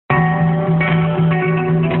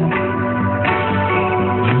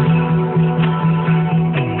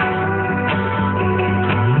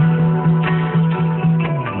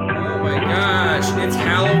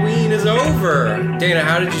Dana,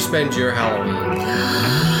 how did you spend your Halloween?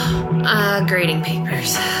 Grading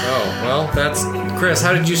papers. Oh, well, that's... Chris,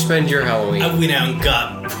 how did you spend your Halloween? I went out and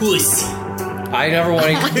got pussy. I never want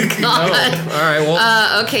to... Oh my God. Oh, all right,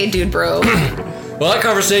 well... Okay, dude, bro. Well, that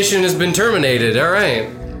conversation has been terminated. All right.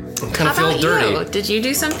 I kind of feel dirty. You? Did you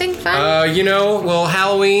do something fun? Well,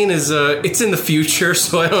 Halloween is, it's in the future,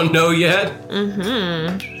 so I don't know yet.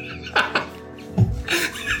 Mm-hmm.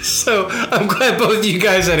 So, I'm glad both of you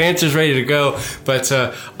guys had answers ready to go, but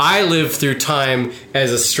I live through time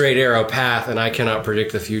as a straight arrow path, and I cannot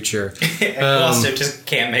predict the future. Also, just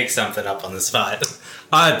can't make something up on the spot.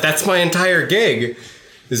 That's my entire gig,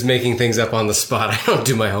 is making things up on the spot. I don't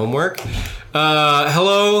do my homework.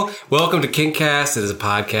 Hello, welcome to Kinkcast. It is a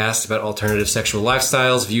podcast about alternative sexual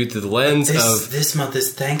lifestyles viewed through the lens of... This month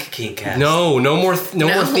is Thank Kinkcast. No more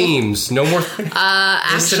themes. No more...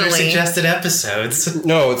 Listener suggested episodes.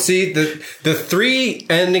 No, see, the 3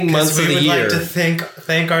 ending months of the year... we would like to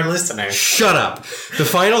thank our listeners. Shut up. The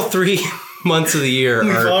final 3 months of the year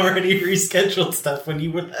We've already rescheduled stuff when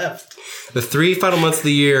you were left. The 3 final months of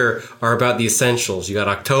the year are about the essentials. You got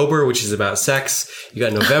October, which is about sex. You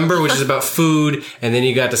got November, which is about food. And then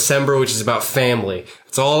you got December, which is about family.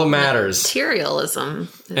 That's all that matters. Materialism.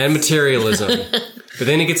 And materialism. But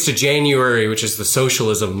then it gets to January, which is the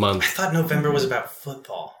socialism month. I thought November was about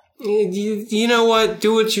football. You know what?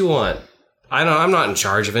 Do what you want. I'm not in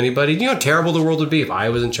charge of anybody. Do you know how terrible the world would be if I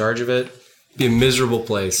was in charge of it? It'd be a miserable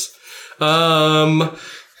place.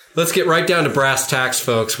 Let's get right down to brass tacks,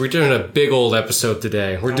 folks. We're doing a big old episode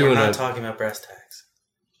today. We're not talking about brass tacks.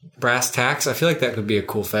 Brass tacks? I feel like that could be a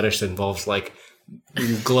cool fetish that involves, like,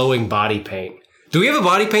 glowing body paint. Do we have a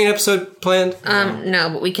body paint episode planned? No,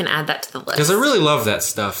 but we can add that to the list. Because I really love that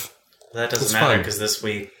stuff. That doesn't matter, because this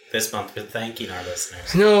month, we're thanking our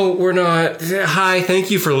listeners. No, we're not. Hi,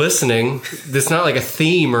 thank you for listening. It's not like a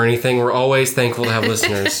theme or anything. We're always thankful to have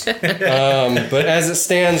listeners. But as it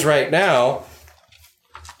stands right now...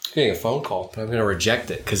 getting a phone call, but I'm going to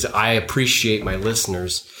reject it because I appreciate my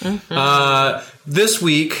listeners. Mm-hmm. This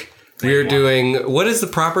week, we're doing... what is the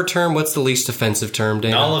proper term? What's the least offensive term,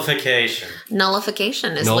 Dana? Nullification.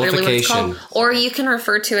 Nullification is literally what it's called. Or you can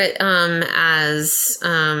refer to it as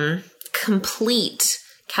complete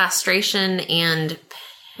castration and...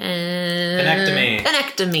 Penectomy.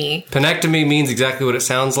 Penectomy means exactly what it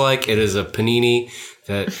sounds like. It is a panini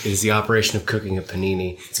that is the operation of cooking a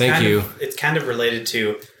panini. Thank you. It's kind of related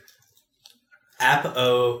to... I'm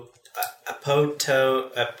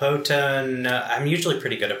usually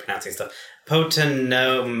pretty good at pronouncing stuff.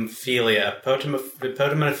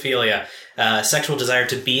 Potomonophilia, sexual desire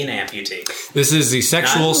to be an amputee. This is the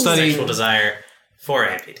sexual study. Sexual desire for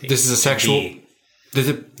amputee. This is a sexual. This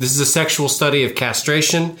is a sexual study of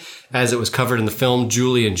castration, as it was covered in the film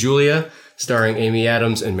Julie and Julia, starring Amy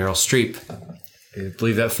Adams and Meryl Streep. I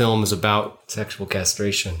believe that film is about sexual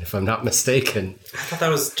castration, if I'm not mistaken. I thought that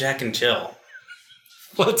was Jack and Jill.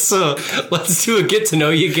 Let's do a get to know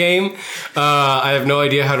you game. I have no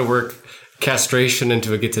idea how to work castration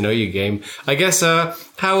into a get to know you game. I guess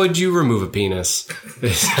how would you remove a penis?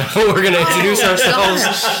 We're going to introduce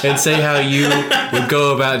ourselves and say how you would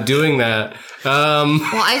go about doing that. Well,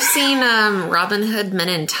 I've seen Robin Hood Men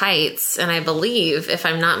in Tights, and I believe, if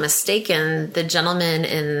I'm not mistaken, the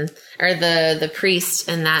gentleman or the priest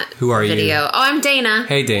in that video. You? Oh, I'm Dana.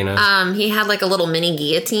 Hey, Dana. He had like a little mini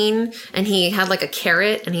guillotine, and he had like a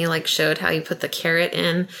carrot, and he like showed how you put the carrot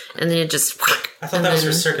in, and then it just... I thought that was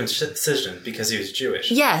for circumcision, because he was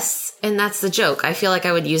Jewish. Yes, and that's the joke. I feel like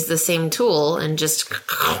I would use the same tool and just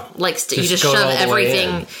you just shove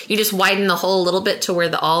everything. You just widen the hole a little bit to where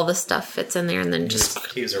all the stuff fits in there, and then just...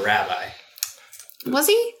 He was a rabbi. Was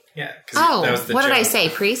he? Yeah. Oh, that was the what joke. did I say?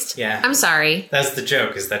 Priest? Yeah. I'm sorry. That's the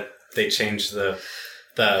joke, is that they changed the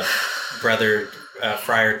brother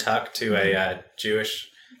Friar Tuck to a Jewish...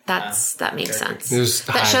 That makes sense.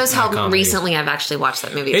 That shows how comedy. Recently I've actually watched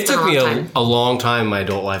that movie. It took me a long time in my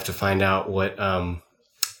adult life to find out what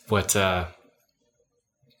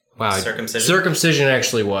circumcision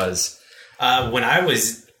actually was. When I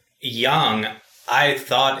was young, I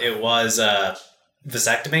thought it was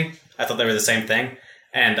vasectomy. I thought they were the same thing.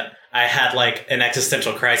 And I had like an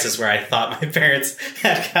existential crisis where I thought my parents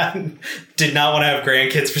did not want to have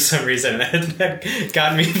grandkids for some reason, and had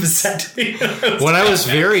gotten me a vasectomy. When I was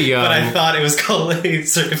very young, but I thought it was called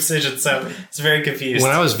circumcision, so it's very confused.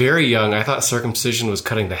 When I was very young, I thought circumcision was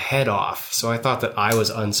cutting the head off, so I thought that I was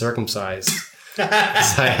uncircumcised.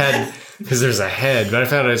 Because there's a head, but I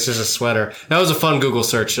found out it's just a sweater. That was a fun Google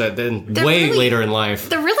search. Then later in life,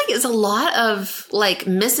 there really is a lot of like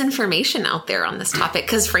misinformation out there on this topic.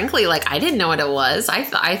 Because frankly, like I didn't know what it was. I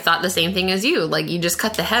thought the same thing as you. Like you just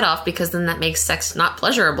cut the head off because then that makes sex not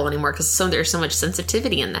pleasurable anymore. Because there's so much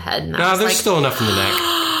sensitivity in the head. And no, there's still enough in the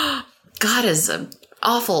neck. God is an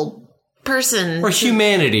awful person. Or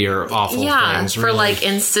humanity are awful things. For really. like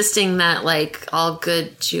insisting that like all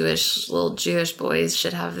good little Jewish boys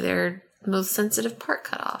should have their most sensitive part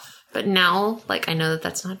cut off. But now, like, I know that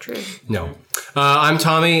that's not true. No. I'm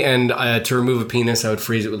Tommy, and to remove a penis, I would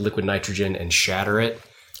freeze it with liquid nitrogen and shatter it.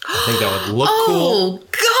 I think that would look cool. Oh,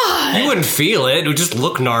 God! You wouldn't feel it. It would just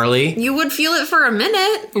look gnarly. You would feel it for a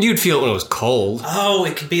minute. You'd feel it when it was cold. Oh,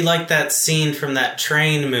 it could be like that scene from that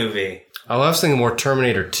train movie. Oh, I was thinking more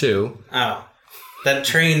Terminator 2. Oh. That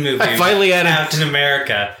train movie. I finally added Captain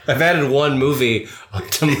America. I've added one movie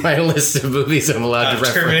to my list of movies I'm allowed to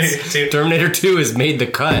reference. Terminator 2. Terminator 2 has made the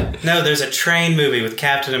cut. No, there's a train movie with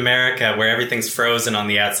Captain America where everything's frozen on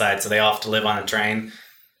the outside, so they all have to live on a train.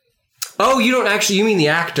 Oh, you mean the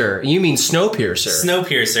actor. You mean Snowpiercer.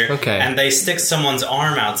 Snowpiercer. Okay. And they stick someone's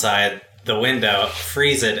arm outside the window,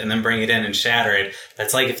 freeze it, and then bring it in and shatter it.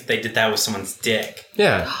 That's like if they did that with someone's dick.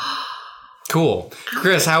 Yeah. Cool.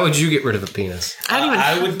 Chris, how would you get rid of a penis?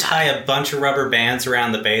 I would tie a bunch of rubber bands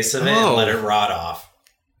around the base of it and let it rot off.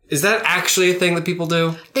 Is that actually a thing that people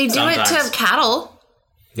do? They do Sometimes. it to cattle.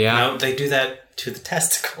 Yeah. No, they do that to the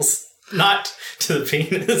testicles, not to the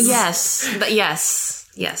penis. Yes. But yes.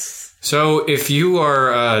 So if you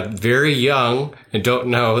are very young and don't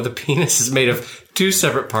know, the penis is made of 2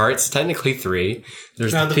 separate parts, technically 3.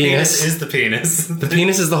 There's No, the the penis. penis is the penis. The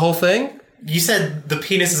penis is the whole thing? You said the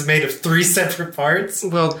penis is made of 3 separate parts?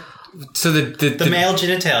 Well, so The male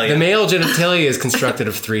genitalia. the male genitalia is constructed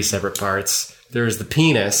of 3 separate parts. There's the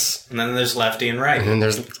penis, And then there's lefty and right. and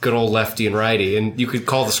there's good old lefty and righty. And you could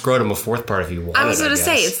call the scrotum a 4th part if you wanted. I was going to guess.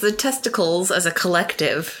 say, it's the testicles as a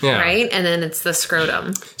collective, Yeah. right? And then it's the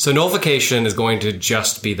scrotum. So nullification is going to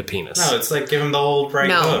just be the penis. No, it's like give him the old right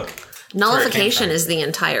No. hook. Nullification from. is the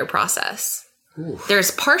entire process.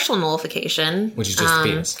 There's partial nullification, Which is just the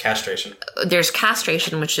penis. Castration. there's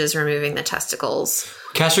castration, which is removing the testicles.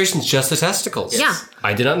 Castration's just the testicles. Yeah.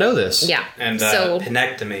 I did not know this. Yeah. And so,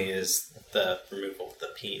 penectomy is the removal of the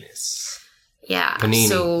penis. yeah. Panini.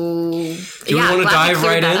 So, Do we want to dive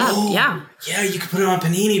right in? Yeah. Yeah, you could put it on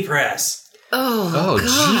panini press. Oh,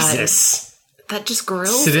 God. Jesus. That just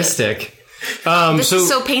grills. Sadistic. This is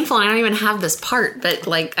so painful. And I don't even have this part, but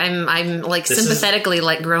like I'm like This is- sympathetically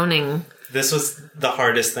like groaning. This was the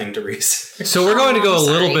hardest thing to research. So we're going to go I'm a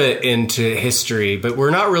little sorry. bit into history, but we're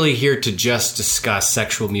not really here to just discuss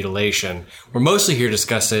sexual mutilation. We're mostly here to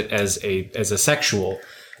discuss it as a sexual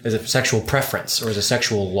preference or as a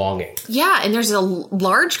sexual longing. Yeah, and there's a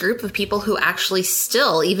large group of people who actually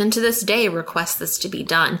still, even to this day, request this to be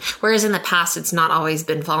done. Whereas in the past, it's not always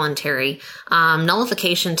been voluntary.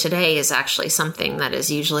 Nullification today is actually something that is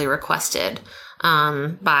usually requested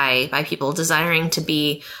by people desiring to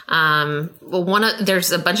be.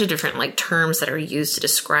 There's a bunch of different like terms that are used to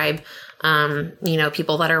describe.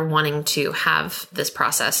 People that are wanting to have this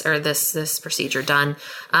process or this procedure done.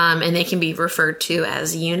 And they can be referred to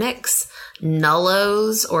as eunuchs,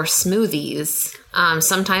 nullos, or smoothies.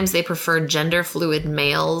 Sometimes they prefer gender fluid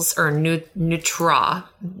males or neutra,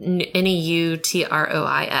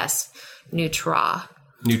 Neutrois, neutra.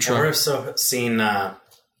 Neutral. I've seen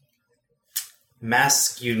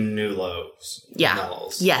masculinulos. Yeah.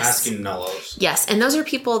 Nulls. Yes. Masculinullos. Yes, and those are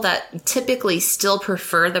people that typically still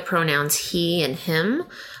prefer the pronouns he and him,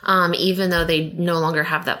 even though they no longer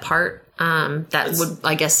have that part. That would,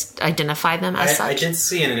 I guess, identify them as such. I did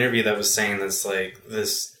see an interview that was saying this,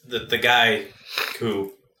 the guy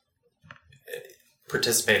who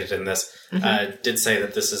participated in this did say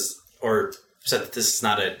that this is, or said that this is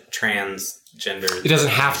not a transgender. It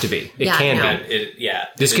doesn't have to be. It can be.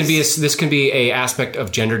 This can be a aspect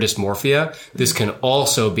of gender dysmorphia. This can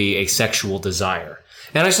also be a sexual desire.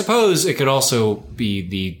 And I suppose it could also be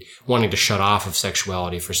the wanting to shut off of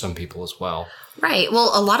sexuality for some people as well. Right.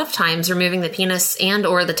 Well, a lot of times removing the penis and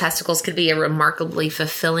or the testicles could be a remarkably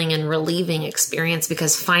fulfilling and relieving experience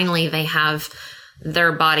because finally they have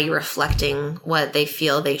their body reflecting what they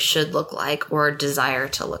feel they should look like or desire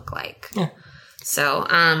to look like. Yeah. So,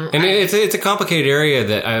 and it's a complicated area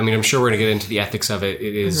that, I mean, I'm sure we're going to get into the ethics of it.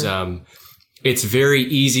 It is, it's very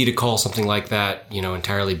easy to call something like that,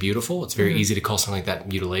 entirely beautiful. It's very easy to call something like that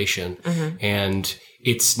mutilation. And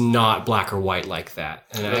it's not black or white like that.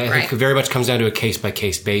 And I think it very much comes down to a case by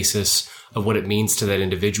case basis of what it means to that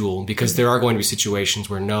individual, because there are going to be situations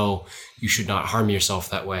where no, you should not harm yourself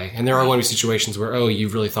that way. And there are going to be situations where, oh,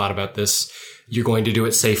 you've really thought about this. You're going to do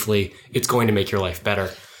it safely. It's going to make your life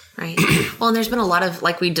better. Right. Well, and there's been a lot of,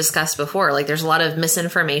 like we discussed before, like there's a lot of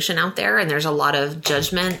misinformation out there, and there's a lot of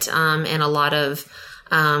judgment, and a lot of,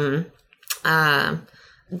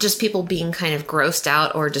 just people being kind of grossed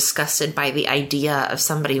out or disgusted by the idea of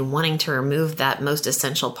somebody wanting to remove that most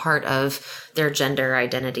essential part of their gender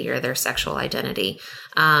identity or their sexual identity.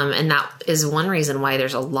 And that is one reason why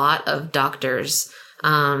there's a lot of doctors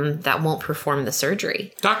that won't perform the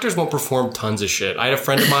surgery. Doctors won't perform tons of shit. I had a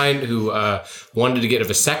friend of mine who wanted to get a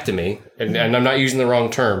vasectomy, and I'm not using the wrong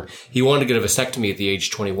term. He wanted to get a vasectomy at the age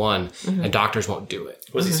of 21, and doctors won't do it.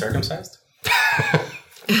 Was he circumcised?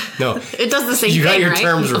 No. It does the same thing, You got your right?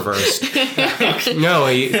 terms reversed. No,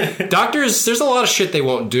 doctors, there's a lot of shit they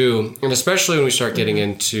won't do, and especially when we start getting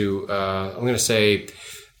into, I'm going to say,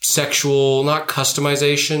 sexual, not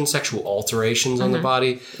customization, sexual alterations on the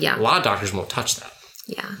body. Yeah. A lot of doctors won't touch that.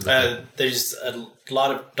 Yeah. There's a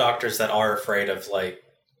lot of doctors that are afraid of like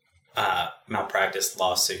malpractice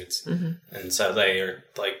lawsuits, and so they are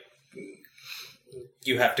like,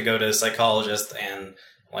 you have to go to a psychologist and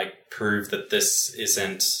like prove that this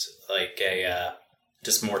isn't like a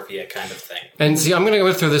dysmorphia kind of thing. And see, I'm going to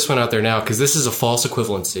go throw this one out there now because this is a false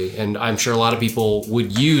equivalency, and I'm sure a lot of people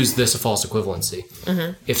would use this a false equivalency.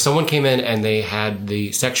 If someone came in and they had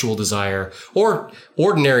the sexual desire or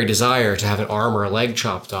ordinary desire to have an arm or a leg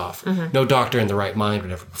chopped off, no doctor in the right mind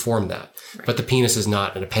would ever perform that. Right. But the penis is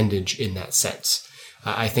not an appendage in that sense.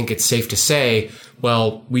 I think it's safe to say,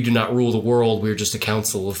 well, we do not rule the world. We're just a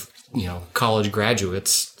council of, college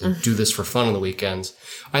graduates that do this for fun on the weekends.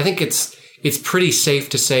 I think it's pretty safe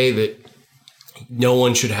to say that no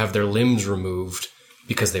one should have their limbs removed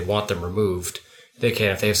because they want them removed. They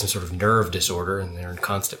can if they have some sort of nerve disorder and they're in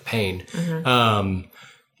constant pain.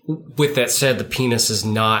 With that said, the penis is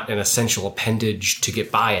not an essential appendage to get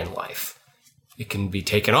by in life. It can be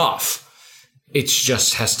taken off. It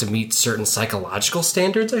just has to meet certain psychological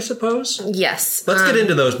standards, I suppose. Yes. Let's get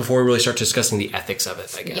into those before we really start discussing the ethics of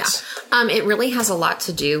it, I guess. Yeah. It really has a lot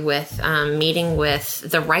to do with meeting with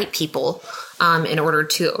the right people in order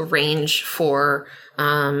to arrange for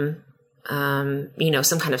some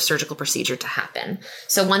kind of surgical procedure to happen.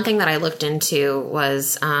 So one thing that I looked into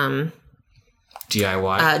was DIY.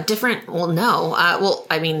 Different. Well, no.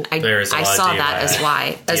 I saw that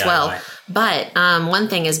as well. But one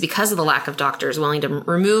thing is, because of the lack of doctors willing to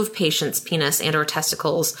remove patients' penis and or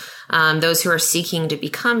testicles, those who are seeking to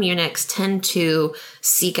become eunuchs tend to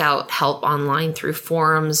seek out help online through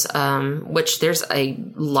forums, which there's a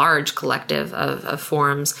large collective of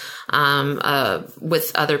forums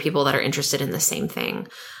with other people that are interested in the same thing.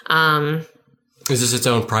 Is this its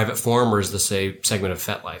own private forum, or is this a segment of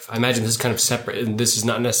FetLife? I imagine this is kind of separate, and this is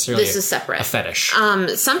not necessarily separate. A fetish.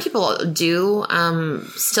 Some people do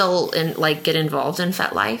still get involved in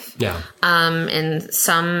FetLife. Yeah. And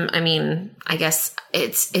some, I guess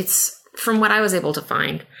it's from what I was able to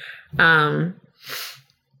find.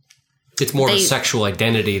 It's more of a sexual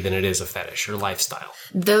identity than it is a fetish or lifestyle.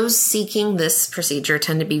 Those seeking this procedure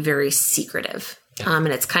tend to be very secretive. Yeah. And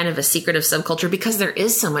it's kind of a secretive subculture because there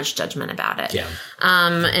is so much judgment about it. Yeah.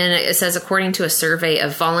 And it says, according to a survey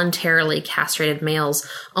of voluntarily castrated males,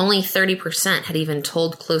 only 30% had even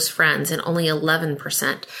told close friends, and only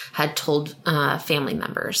 11% had told family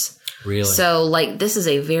members. Really? So, this is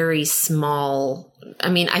a very small...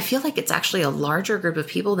 I feel like it's actually a larger group of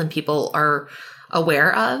people than people are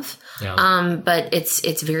aware of. Yeah. But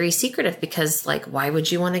it's very secretive because, why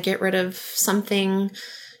would you want to get rid of something...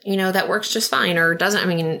 that works just fine or doesn't,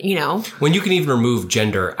 When you can even remove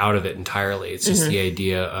gender out of it entirely, it's just the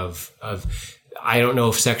idea of, I don't know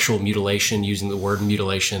if sexual mutilation, using the word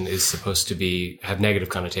mutilation, is supposed to have negative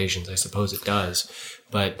connotations. I suppose it does.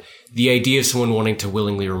 But the idea of someone wanting to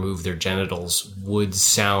willingly remove their genitals would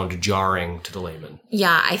sound jarring to the layman.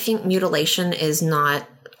 Yeah, I think mutilation is not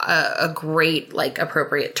a great,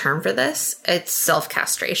 appropriate term for this. It's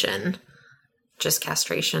self-castration. Just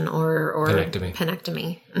castration or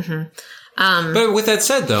penectomy. But with that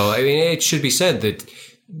said, though, it should be said that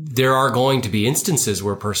there are going to be instances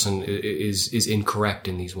where a person is incorrect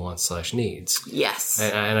in these wants/needs. Yes.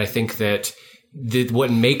 And I think that what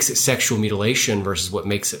makes it sexual mutilation versus what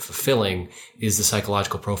makes it fulfilling is the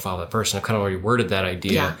psychological profile of that person. I've kind of already worded that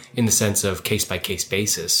idea in the sense of case-by-case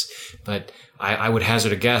basis. But I would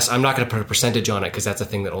hazard a guess. I'm not going to put a percentage on it because that's a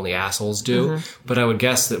thing that only assholes do. But I would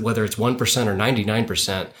guess that whether it's 1% or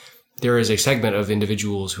 99%, there is a segment of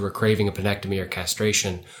individuals who are craving a penectomy or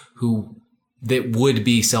castration who that would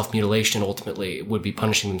be self-mutilation ultimately. It would be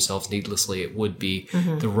punishing themselves needlessly. It would be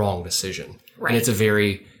the wrong decision. Right. And it's a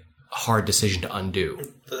very hard decision to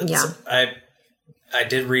undo. Yeah. I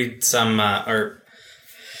did read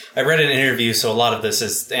I read an interview, so a lot of this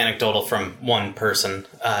is anecdotal from one person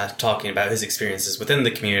talking about his experiences within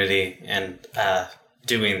the community and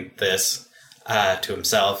doing this to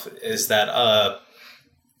himself, is that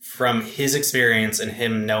from his experience and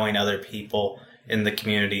him knowing other people in the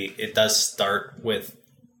community, it does start with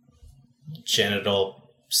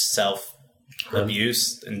genital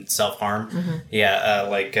self-abuse and self-harm. Mm-hmm. Yeah,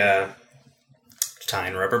 like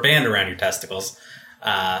tying a rubber band around your testicles.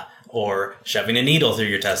 Or shoving a needle through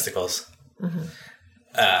your testicles,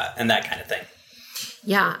 and that kind of thing.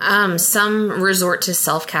 Yeah, some resort to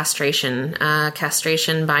self-castration,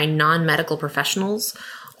 castration by non-medical professionals,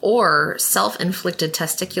 or self-inflicted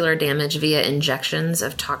testicular damage via injections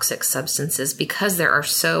of toxic substances because there are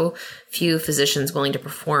so few physicians willing to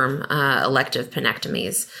perform elective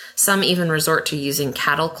penectomies. Some even resort to using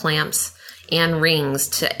cattle clamps and rings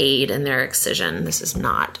to aid in their excision. This is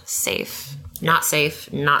not safe. Not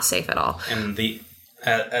safe. Not safe at all. And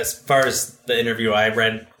as far as the interview I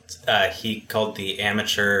read, he called the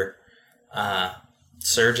amateur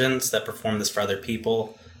surgeons that perform this for other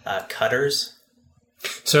people cutters.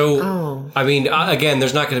 So, I mean, again,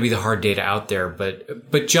 there's not going to be the hard data out there,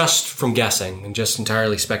 but just from guessing and just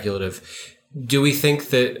entirely speculative, do we think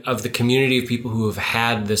that of the community of people who have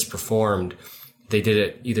had this performed, they did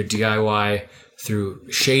it either DIY through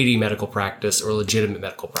shady medical practice or legitimate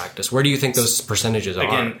medical practice? Where do you think those percentages are?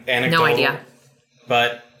 Again, anecdotal. No idea.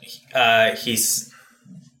 But this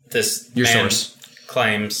Your man source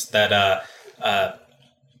claims that I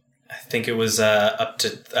think it was up to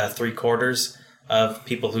 3/4 of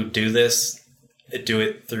people who do this do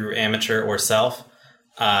it through amateur or self,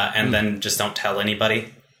 and then just don't tell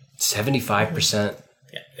anybody. 75%.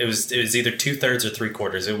 Yeah, it was either 2/3 or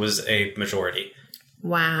 3/4. It was a majority.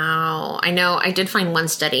 Wow. I know. I did find one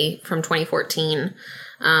study from 2014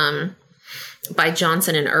 by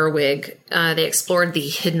Johnson and Erwig. They explored the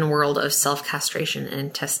hidden world of self-castration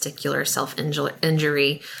and testicular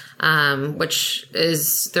self-injury, which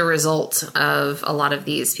is the result of a lot of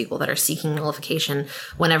these people that are seeking nullification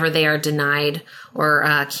whenever they are denied or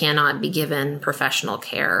cannot be given professional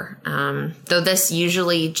care. Though this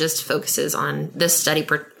usually just focuses on, this study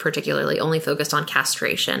particularly only focused on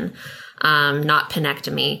castration, not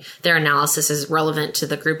penectomy. Their analysis is relevant to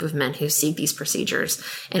the group of men who seek these procedures.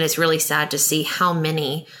 And it's really sad to see how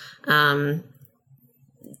many,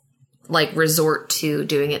 resort to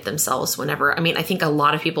doing it themselves whenever. I mean, I think a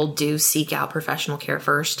lot of people do seek out professional care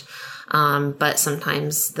first. But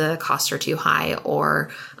sometimes the costs are too high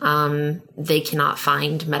or, they cannot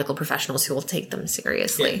find medical professionals who will take them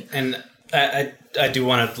seriously. Yeah, and I do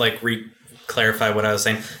want to clarify what I was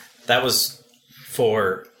saying. That was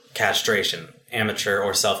for castration, amateur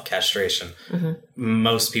or self-castration. Mm-hmm.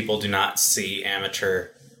 Most people do not see amateur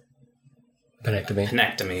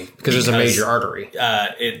penectomy because there's a major artery.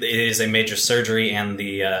 It is a major surgery, and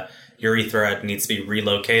the urethra needs to be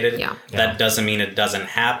relocated. Yeah. That doesn't mean it doesn't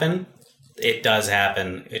happen. It does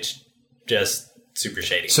happen. It's just super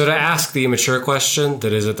shady. So to ask the immature question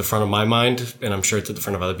that is at the front of my mind, and I'm sure it's at the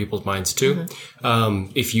front of other people's minds too,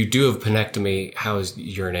 if you do have penectomy, how is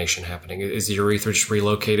urination happening? Is the urethra just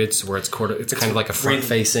relocated so where it's kind of like a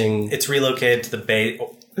front-facing... It's relocated to the base,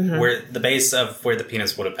 where the base of where the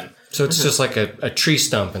penis would have been. So it's just like a tree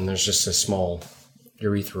stump, and there's just a small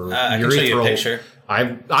urethral... I can show you a picture.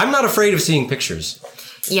 I'm not afraid of seeing pictures.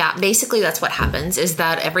 Yeah, basically that's what happens, is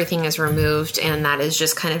that everything is removed and that is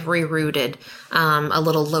just kind of rerouted a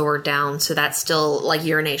little lower down, so that's still,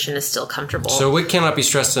 urination is still comfortable. So it cannot be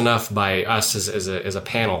stressed enough by us as a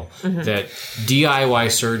panel that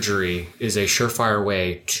DIY surgery is a surefire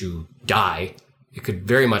way to die. It could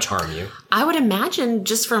very much harm you. I would imagine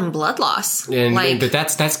just from blood loss. But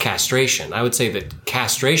that's castration. I would say that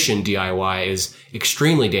castration DIY is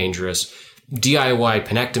extremely dangerous. DIY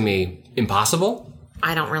penectomy, impossible?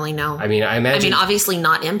 I don't really know. I mean, obviously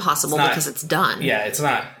not impossible because it's done. Yeah, it's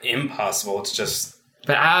not impossible. It's just...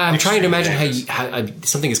 But I'm trying to imagine how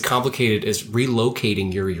something as complicated as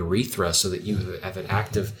relocating your urethra so that you have an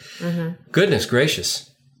active... Goodness gracious.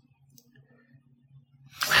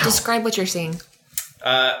 Wow. Describe what you're seeing.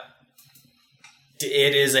 It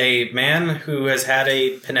is a man who has had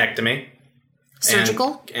a penectomy.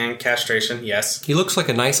 Surgical? And castration, yes. He looks like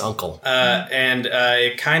a nice uncle. And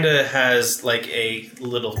it kind of has a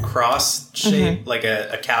little cross shape, like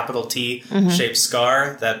a capital T shaped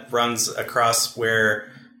scar that runs across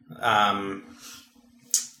where...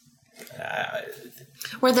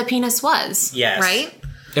 where the penis was. Yes. Right?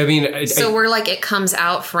 I mean, So we're like, it comes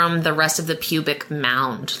out from the rest of the pubic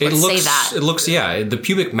mound. Let's say that. It looks, yeah, the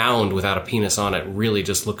pubic mound without a penis on it really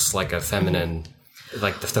just looks like a feminine,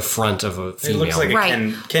 like the front of a female. It looks like a Right.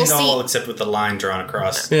 Ken Well, doll, see- except with the line drawn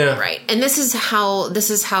across. Yeah. Right. And this is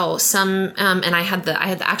how some, and I had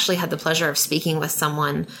actually had the pleasure of speaking with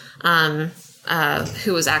someone,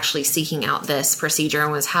 who was actually seeking out this procedure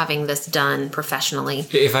and was having this done professionally.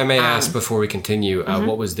 If I may ask before we continue,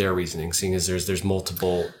 what was their reasoning, seeing as there's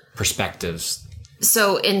multiple perspectives?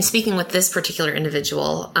 So in speaking with this particular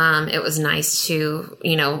individual, it was nice to,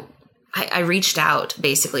 I reached out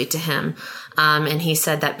basically to him, and he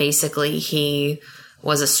said that basically he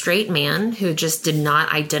was a straight man who just did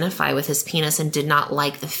not identify with his penis and did not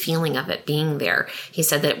like the feeling of it being there. He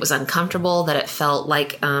said that it was uncomfortable, that it felt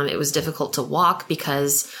like it was difficult to walk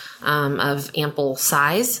because of ample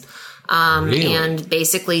size. Really? And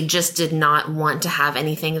basically just did not want to have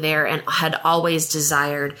anything there and had always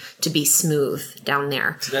desired to be smooth down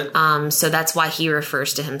there. So that's why he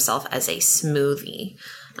refers to himself as a smoothie.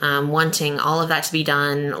 Wanting all of that to be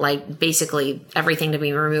done, like basically everything to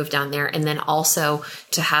be removed down there, and then also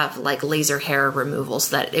to have like laser hair removal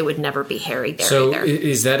so that it would never be hairy there So either.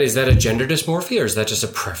 is that a gender dysmorphia, or is that just a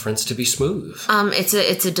preference to be smooth? It's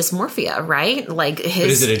a dysmorphia, right? Like But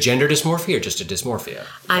his. is it a gender dysmorphia or just a dysmorphia?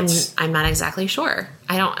 I'm not exactly sure.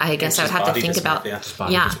 I guess I would just have to body think about. dysmorphia.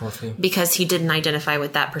 Body Yeah, dysmorphia? because he didn't identify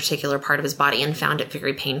with that particular part of his body and found it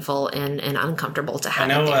very painful and uncomfortable to I have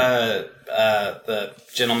know it there. the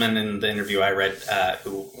gentleman in the interview I read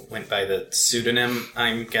who went by the pseudonym,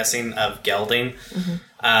 I'm guessing, of Gelding.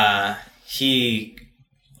 He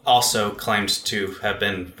also claimed to have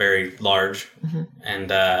been very large and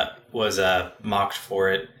was mocked for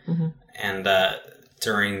it. And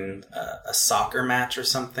during a soccer match or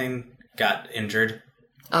something, got injured.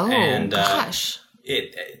 Oh and, gosh.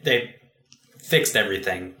 They fixed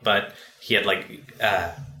everything, but he had like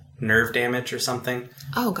nerve damage or something.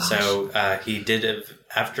 Oh gosh. So he did,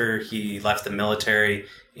 after he left the military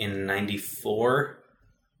in 94,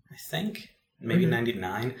 I think, maybe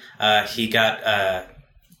 99, he got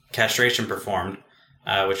castration performed,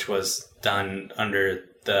 which was done under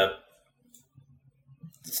the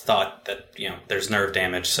thought that, there's nerve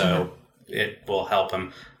damage, so it will help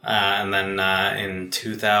him. And then in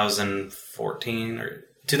 2014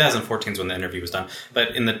 is when the interview was done,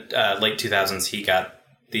 but in the late 2000s, he got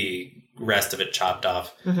the rest of it chopped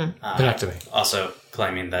off. Penectomy. Also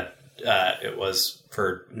claiming that it was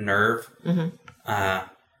for nerve.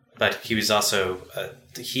 But he was also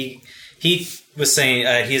he was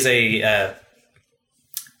saying he's a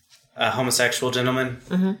homosexual gentleman,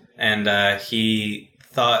 and he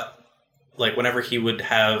thought, like, whenever he would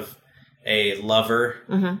have a lover,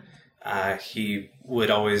 he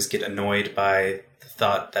would always get annoyed by the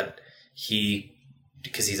thought that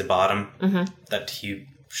because he's a bottom, that he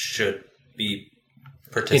should be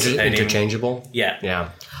participating. Interchangeable? Yeah. Yeah.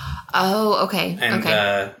 Oh, okay. And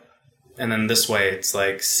okay. And then this way, it's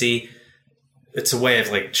like, see, it's a way of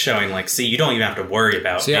like showing, like, see, you don't even have to worry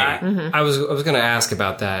about See, me. I was going to ask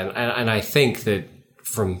about that, and I think that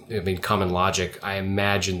from common logic, I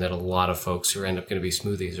imagine that a lot of folks who end up going to be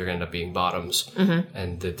smoothies are going to end up being bottoms,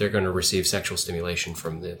 and that they're going to receive sexual stimulation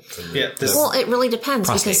from the Well, it really depends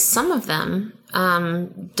prostate. because some of them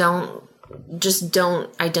don't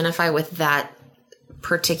identify with that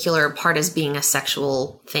particular part as being a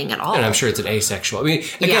sexual thing at all. And I'm sure it's an asexual. I mean,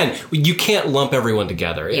 again, you can't lump everyone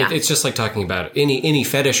together. Yeah. It's just like talking about any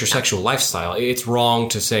fetish or sexual lifestyle. It's wrong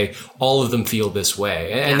to say all of them feel this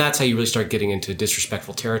way. And that's how you really start getting into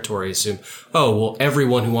disrespectful territory. Assume, oh, well,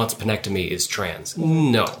 everyone who wants a penectomy is trans.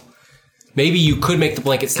 No. Maybe you could make the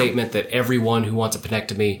blanket statement that everyone who wants a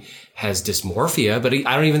penectomy has dysmorphia, but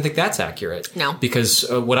I don't even think that's accurate. No. Because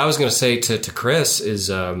what I was going to say to Chris is,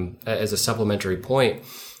 as a supplementary point,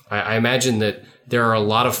 I imagine that there are a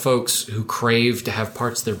lot of folks who crave to have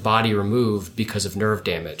parts of their body removed because of nerve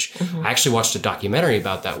damage. I actually watched a documentary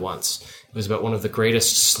about that once. It was about one of the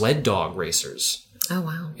greatest sled dog racers. Oh,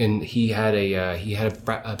 wow. And he had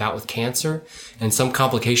a bout with cancer, and some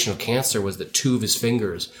complication of cancer was that 2 of his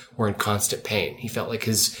fingers were in constant pain. He felt like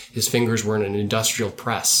his fingers were in an industrial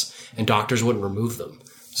press, and doctors wouldn't remove them.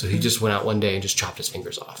 So he just went out one day and just chopped his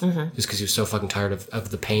fingers off, just because he was so fucking tired of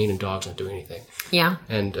the pain and dogs not doing anything. Yeah.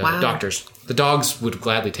 And Wow. the dogs would have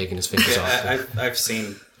gladly taken his fingers off. I've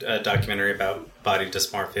seen a documentary about body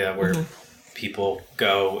dysmorphia where people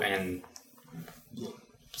go and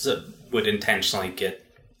would intentionally get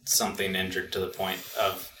something injured to the point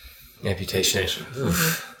of Amputation.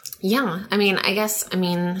 Yeah. I guess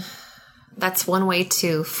that's one way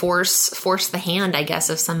to force the hand, I guess,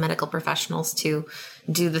 of some medical professionals to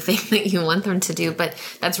do the thing that you want them to do. But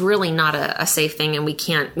that's really not a safe thing, and we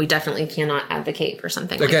definitely cannot advocate for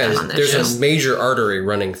something like that on this there's show. a major artery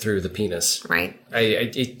running through the penis. Right.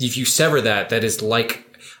 If you sever that is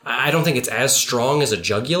like, I don't think it's as strong as a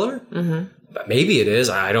jugular. Mm-hmm. But maybe it is.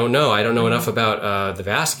 I don't know. I don't know enough about the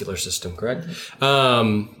vascular system, correct?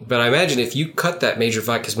 But I imagine if you cut that major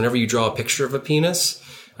vein, because whenever you draw a picture of a penis,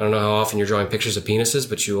 I don't know how often you're drawing pictures of penises,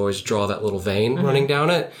 but you always draw that little vein running down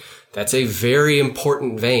it. That's a very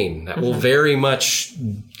important vein that will very much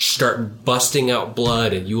start busting out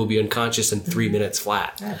blood, and you will be unconscious in 3 minutes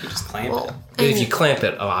flat. Yeah, if you just clamp it. But if you clamp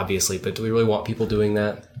it, obviously. But do we really want people doing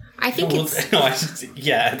that? I think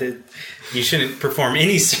You shouldn't perform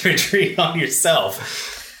any surgery on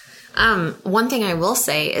yourself. One thing I will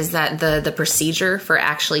say is that the procedure for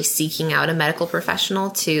actually seeking out a medical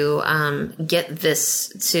professional to get this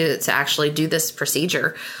to actually do this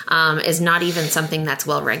procedure is not even something that's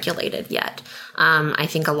well regulated yet. I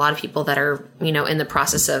think a lot of people that are in the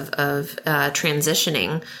process of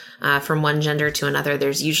transitioning from one gender to another,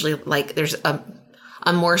 there's usually there's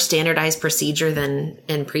a more standardized procedure than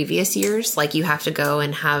in previous years. Like you have to go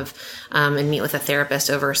and have and meet with a therapist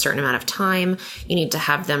over a certain amount of time. You need to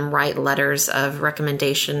have them write letters of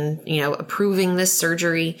recommendation, approving this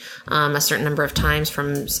surgery a certain number of times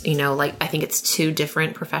from, I think it's 2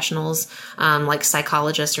 different professionals, like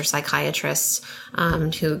psychologists or psychiatrists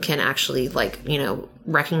who can actually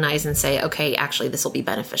recognize and say, okay, actually this will be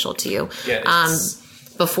beneficial to you. Yeah,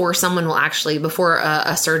 before a surgeon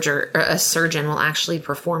will actually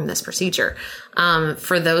perform this procedure.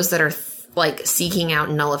 For those that are seeking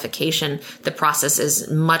out nullification, the process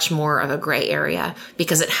is much more of a gray area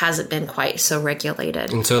because it hasn't been quite so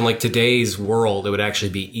regulated. And so in today's world, it would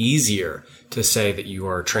actually be easier to say that you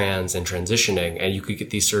are trans and transitioning, and you could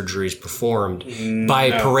get these surgeries performed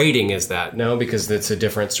by parading as that. No, because it's a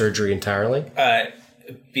different surgery entirely?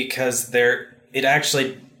 Because it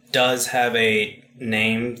actually does have a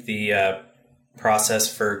name, the process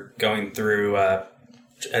for going through,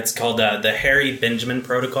 it's called the Harry Benjamin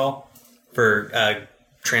Protocol for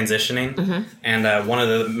transitioning. Mm-hmm. And one of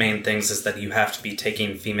the main things is that you have to be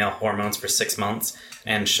taking female hormones for 6 months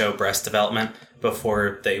and show breast development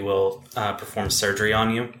before they will perform surgery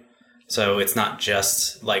on you. So it's not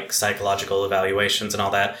just psychological evaluations and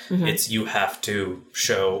all that. Mm-hmm. It's you have to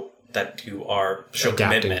show that you are adapting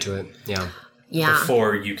commitment to it. Yeah. Yeah.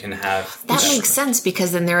 Before you can have... That makes sense,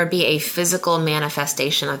 because then there would be a physical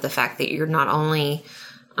manifestation of the fact that you're not only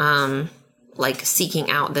seeking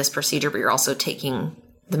out this procedure, but you're also taking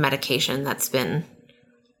the medication that's been...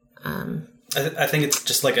 I think it's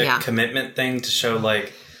just a commitment thing to show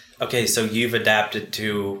okay, so you've adapted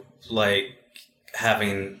to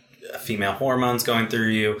having female hormones going through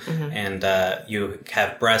you, mm-hmm. and you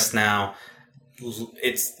have breasts now.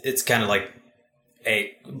 It's kind of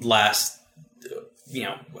a last...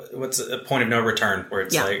 what's a point of no return where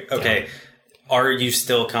it's are you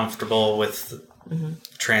still comfortable with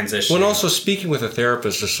transition? When also speaking with a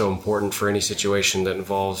therapist is so important for any situation that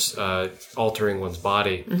involves altering one's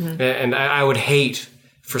body. Mm-hmm. And I would hate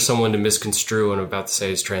for someone to misconstrue what I'm about to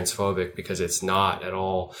say is transphobic, because it's not at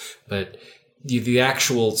all. But the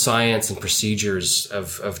actual science and procedures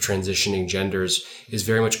of transitioning genders is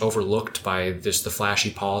very much overlooked by just the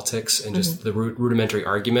flashy politics and just mm-hmm. the rudimentary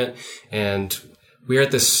argument. And we're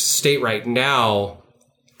at this state right now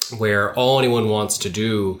where all anyone wants to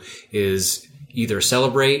do is either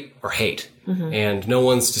celebrate or hate. Mm-hmm. And no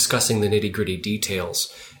one's discussing the nitty-gritty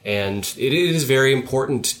details. And it is very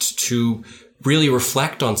important to really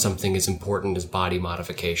reflect on something as important as body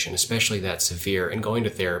modification, especially that severe, and going to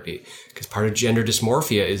therapy. Because part of gender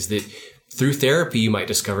dysmorphia is that through therapy, you might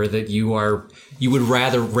discover that you would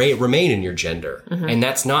rather remain in your gender. Mm-hmm. And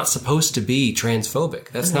that's not supposed to be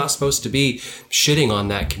transphobic. That's mm-hmm. not supposed to be shitting on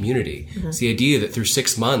that community. Mm-hmm. It's the idea that through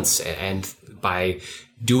 6 months and by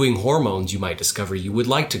doing hormones, you might discover you would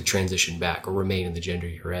like to transition back or remain in the gender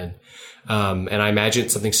you're in. And I imagine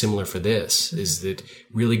it's something similar for this, mm-hmm. is that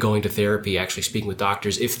really going to therapy, actually speaking with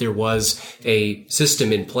doctors, if there was a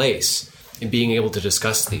system in place, and being able to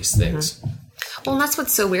discuss these things. Mm-hmm. Well, and that's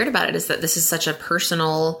what's so weird about it, is that this is such a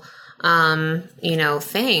personal,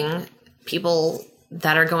 thing. People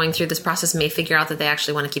that are going through this process may figure out that they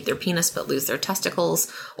actually want to keep their penis but lose their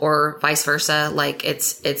testicles, or vice versa.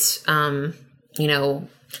 It's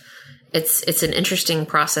an interesting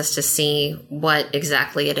process to see what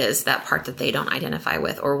exactly it is, that part that they don't identify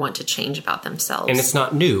with or want to change about themselves. And it's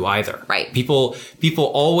not new either. Right. People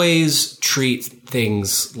always treat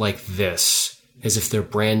things like this as if they're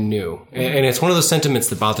brand new. And it's one of those sentiments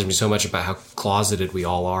that bothers me so much about how closeted we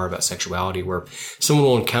all are about sexuality, where someone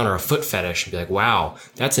will encounter a foot fetish and be like, wow,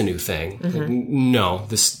 that's a new thing. Like, no,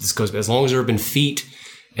 this goes, as long as there have been feet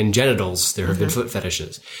and genitals, there have been foot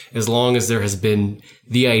fetishes. As long as there has been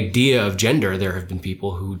the idea of gender, there have been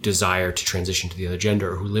people who desire to transition to the other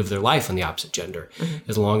gender or who live their life on the opposite gender.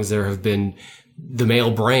 As long as there have been the male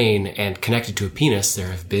brain and connected to a penis, there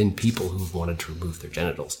have been people who've wanted to remove their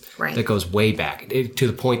genitals. Right. That goes way back to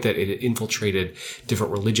the point that it infiltrated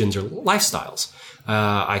different religions or lifestyles.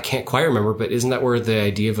 I can't quite remember, but isn't that where the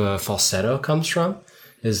idea of a falsetto comes from?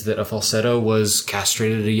 Is that a falsetto was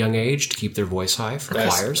castrated at a young age to keep their voice high for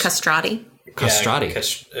choirs? Castrati. Castrati.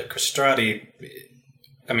 Yeah, castrati.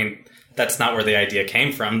 I mean, that's not where the idea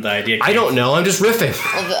came from. The idea came I don't know. I'm just riffing.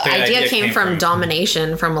 Well, the idea came from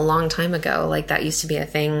domination from a long time ago. Like, that used to be a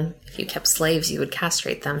thing. If you kept slaves, you would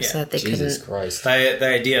castrate them so that they Jesus couldn't. Christ. The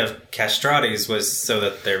idea of castratis was so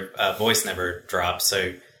that their voice never dropped.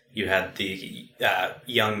 So you had the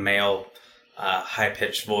young male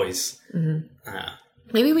high-pitched voice.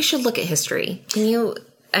 Maybe we should look at history. Can you...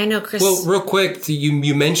 I know, Chris... Well, real quick,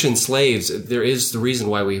 you mentioned slaves. There is the reason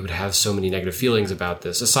why we would have so many negative feelings about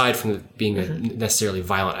this, aside from it being a necessarily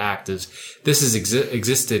violent act, is this has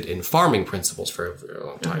existed in farming principles for a very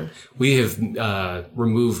long time. We have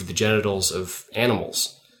removed the genitals of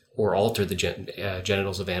animals or altered the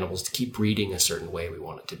genitals of animals to keep breeding a certain way we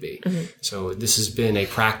want it to be. So this has been a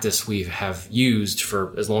practice we have used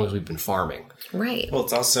for as long as we've been farming. Right. Well,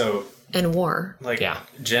 it's also... And war. Like,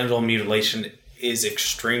 genital mutilation is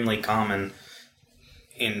extremely common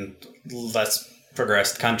in less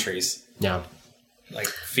progressed countries. Yeah. Like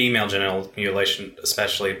female genital mutilation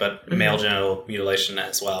especially, but male genital mutilation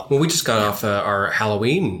as well. Well, we just got off our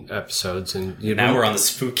Halloween episodes, and Now we're on the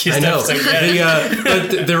spookiest I know. episode.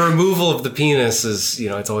 But the removal of the penis is,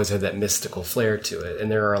 it's always had that mystical flair to it. And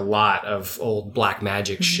there are a lot of old black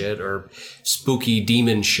magic shit or spooky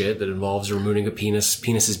demon shit that involves removing a penis,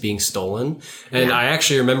 penises being stolen. And I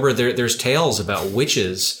actually remember there's tales about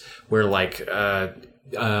witches where, like,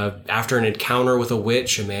 after an encounter with a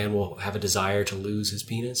witch, a man will have a desire to lose his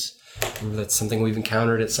penis. Remember, that's something we've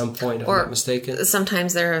encountered at some point, if I'm not mistaken.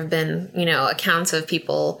 Sometimes there have been, accounts of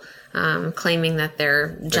people claiming that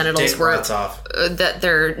their genitals that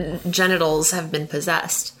their genitals have been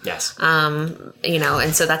possessed. Yes. And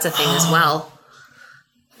so that's a thing as well.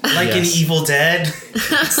 Like in Evil Dead,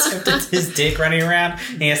 except it's his dick running around,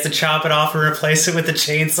 and he has to chop it off and replace it with a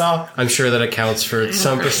chainsaw. I'm sure that accounts for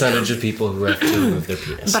some percentage of people who have to remove their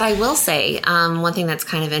penis. But I will say, one thing that's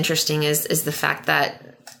kind of interesting is the fact that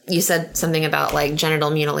you said something about like genital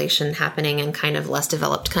mutilation happening in kind of less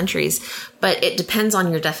developed countries, but it depends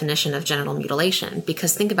on your definition of genital mutilation,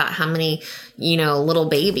 because think about how many, little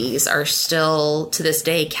babies are still to this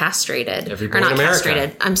day castrated. Everybody or not in America.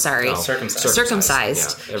 castrated. I'm sorry.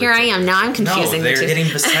 Circumcised. Yeah, Here I am. Now I'm confusing they're the two. getting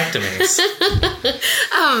vasectomies.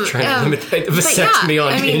 Trying to limit the vasectomy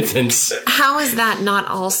on infants. How is that not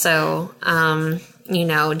also,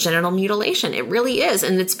 genital mutilation? It really is.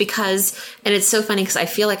 And it's because, and it's so funny because I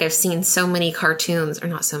feel like I've seen so many cartoons, or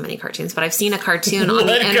not so many cartoons, but I've seen a cartoon on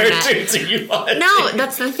the internet. What cartoons are you watching? No,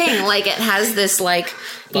 that's the thing. Like, it has this, like,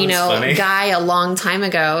 funny. guy a long time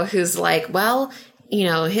ago who's like, well,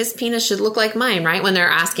 his penis should look like mine, right? When they're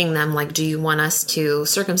asking them, like, do you want us to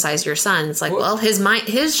circumcise your son? It's like, well, his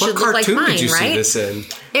should look like mine, What cartoon did you right? see this in?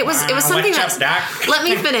 It was something that. Let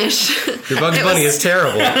me finish. Your Bugs Bunny is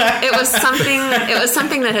terrible. It was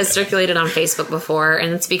something that has circulated on Facebook before,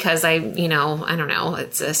 and it's because I don't know.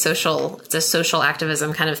 It's a social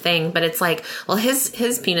activism kind of thing, but it's like, well,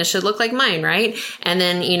 his penis should look like mine, right? And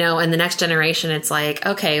then in the next generation, it's like,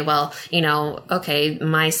 okay, well,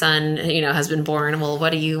 my son, has been born. Well,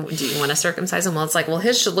 do you want to circumcise him? Well, it's like, well,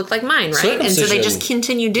 his should look like mine, right? And so they just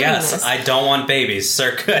continue doing this. Yes, I don't want babies.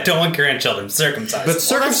 I don't want grandchildren. Circumcised. But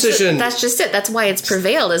circumcision... That's just it. That's why it's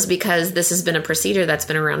prevailed, is because this has been a procedure that's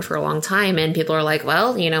been around for a long time, and people are like,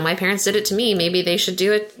 well, my parents did it to me. Maybe they should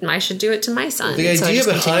do it. I should do it to my son. The idea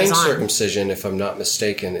behind circumcision, if I'm not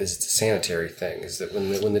mistaken, is it's a sanitary thing. Is that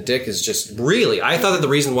when the dick is just really... I thought that the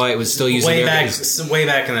reason why it was still using... Way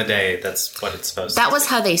back in the day, that's what it's supposed to be. That was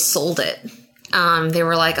how they sold it. They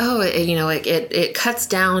were like, oh, it cuts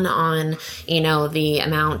down on, the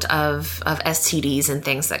amount of STDs and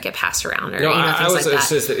things that get passed around, or things like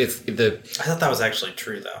that. I thought that was actually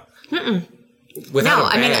true, though. without No, a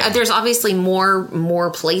I mean, bag. there's obviously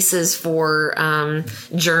more places for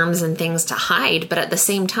germs and things to hide, but at the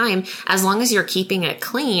same time, as long as you're keeping it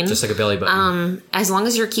clean, just like a belly button. as long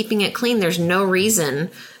as you're keeping it clean, there's no reason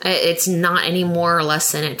it's not any more or less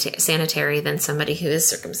sanitary than somebody who is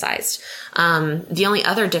circumcised. The only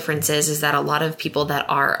other difference is that a lot of people that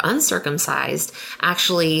are uncircumcised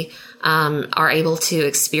actually are able to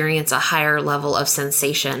experience a higher level of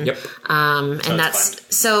sensation. Yep. And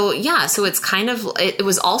so it's kind of, it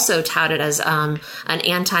was also touted as an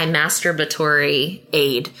anti-masturbatory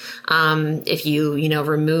aid. If you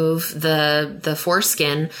remove the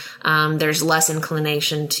foreskin, there's less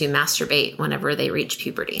inclination to masturbate whenever they reach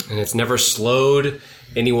puberty. And it's never slowed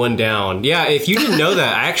anyone down. Yeah, if you didn't know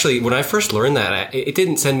that, actually, when I first learned that, it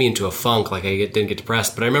didn't send me into a funk, like I didn't get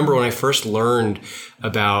depressed. But I remember when I first learned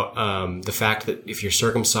about the fact that if you're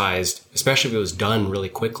circumcised, especially if it was done really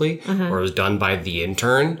quickly or it was done by the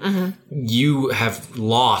intern, you have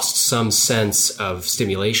lost some sense of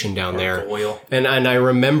stimulation down there. Oil. And I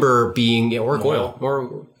remember being, or goil,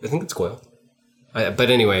 or I think it's goil. But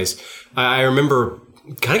anyways, I remember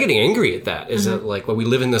kind of getting angry at that. Is that like, well, we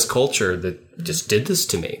live in this culture that just did this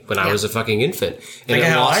to me when I was a fucking infant. And Think of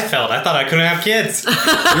how I felt. I thought I couldn't have kids.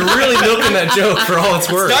 You're really milking that joke for all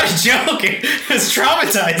it's worth. It's not a joke. It's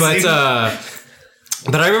traumatizing.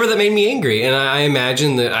 But I remember that made me angry, and I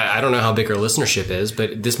imagine that I don't know how big our listenership is,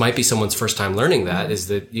 but this might be someone's first time learning that. Is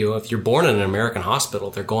that if you're born in an American hospital,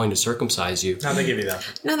 they're going to circumcise you. No, they give you that.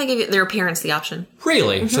 No, they give their parents the option.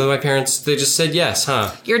 Really? So my parents, they just said yes,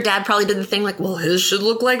 huh? Your dad probably did the thing like, well, his should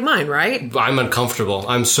look like mine, right? I'm uncomfortable.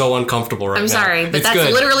 I'm so uncomfortable right now. I'm sorry, but It's that's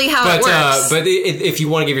good. literally how it works. But if you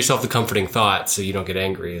want to give yourself the comforting thought so you don't get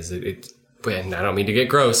angry, and I don't mean to get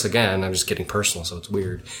gross again, I'm just getting personal, so it's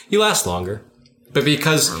weird. You last longer. But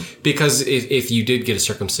because if you did get a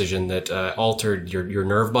circumcision that altered your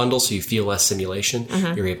nerve bundle so you feel less stimulation,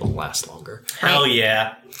 you're able to last longer. Hell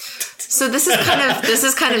yeah. So this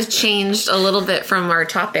is kind of changed a little bit from our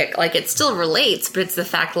topic. Like it still relates, but it's the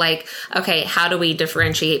fact like, okay, how do we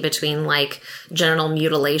differentiate between like genital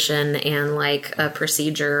mutilation and like a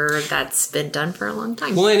procedure that's been done for a long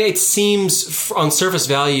time? Well, and it seems on surface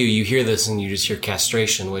value, you hear this and you just hear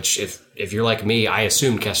castration, which if you're like me, I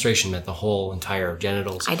assumed castration meant the whole entire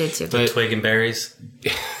genitals. I did too. But Twig and berries.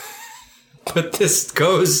 But this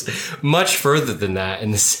goes much further than that.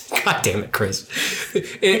 And this, God damn it, Chris.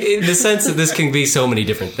 In the sense that this can be so many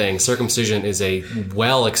different things. Circumcision is a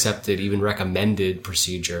well accepted, even recommended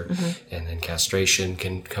procedure. And then castration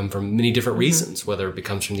can come from many different reasons, whether it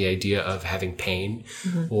comes from the idea of having pain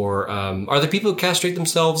or are there people who castrate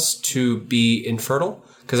themselves to be infertile?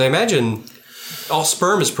 Because I imagine all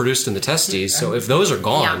sperm is produced in the testes. So if those are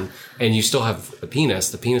gone and you still have a penis,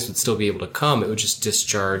 the penis would still be able to come. It would just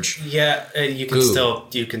discharge. Yeah, you can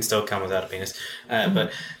still come without a penis,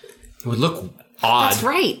 but it would look odd. That's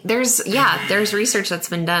right. There's research that's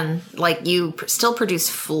been done. Like you still produce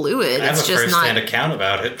fluid. I have It's a just first-hand not. account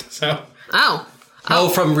about it. So Oh,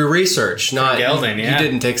 from research, not Gelding, you yeah.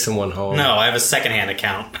 didn't take someone home. no, I have a second-hand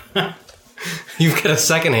account. You've got a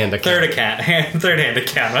second-hand account. Third-hand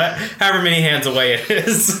account. However many hands away it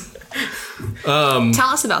is. Tell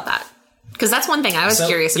us about that, because that's one thing I was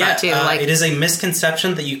curious about too. It is a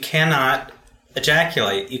misconception that you cannot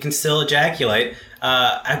ejaculate. You can still ejaculate.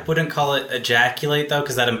 I wouldn't call it ejaculate though,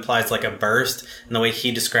 because that implies like a burst. And the way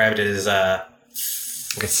he described it is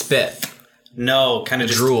Like a spit. no, kind of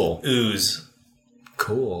just drool. ooze.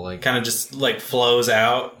 Cool. Like Kind of just like flows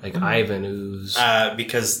out. like Ivan ooze.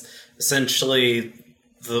 Because essentially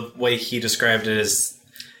the way he described it is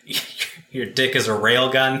your dick is a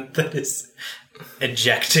railgun that is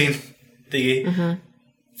ejecting the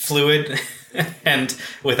fluid, and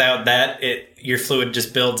without that, your fluid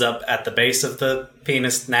just builds up at the base of the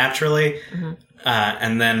penis naturally,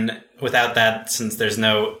 and then without that, since there's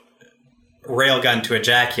no railgun to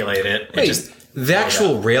ejaculate it, Wait, it just the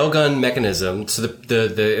actual railgun mechanism, so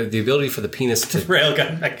the ability for the penis to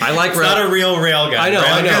railgun. I like it's not a real railgun. I know.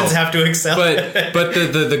 Railguns have to excel. but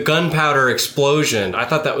the gunpowder explosion, I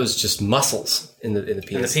thought that was just muscles in the penis.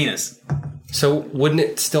 in the penis. So wouldn't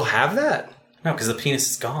it still have that? No, because the penis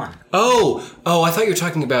is gone. Oh, I thought you were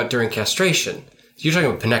talking about during castration. You're talking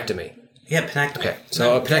about penectomy. Yeah, penectomy. Okay,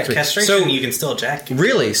 so penectomy. Castration, So- you can still ejaculate.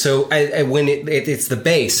 Really? So when it's the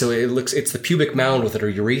base, so it's the pubic mound with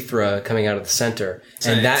a urethra coming out of the center,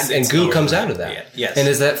 and it's goo lower comes than out that. of that. Yeah, yes. And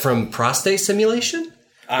is that from prostate stimulation,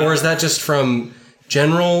 or is that just from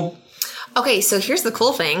general? Okay, so here's the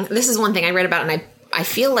cool thing. This is one thing I read about, and I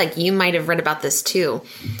feel like you might have read about this too.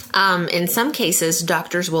 In some cases,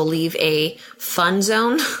 doctors will leave a fun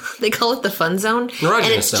zone. They call it the fun zone. Erogenous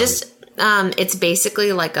and it's zone. just It's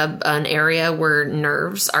basically like an area where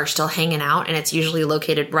nerves are still hanging out, and it's usually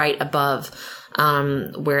located right above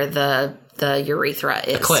where the urethra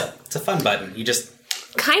is. The clit. It's a fun button. You just...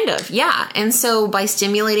 Kind of, yeah. And so by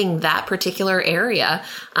stimulating that particular area,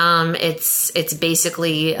 it's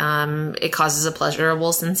basically, it causes a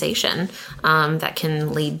pleasurable sensation that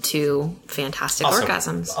can lead to fantastic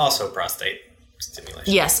orgasms. Also prostate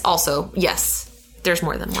stimulation. Yes, also, yes. There's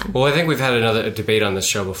more than one. Well, I think we've had another debate on this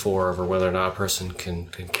show before over whether or not a person can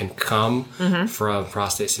come from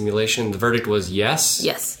prostate stimulation. The verdict was yes.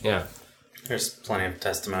 Yes. Yeah. There's plenty of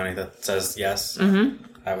testimony that says yes.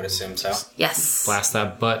 I would assume so. Yes. Blast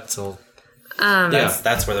that butt till...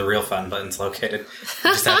 That's where the real fun button's located.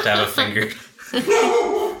 You just have to have a finger.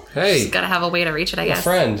 Hey, Gotta have a way to reach it, I guess.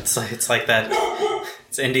 friend. It's like that.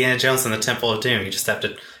 It's Indiana Jones and the Temple of Doom. You just have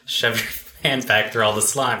to shove your hand back through all the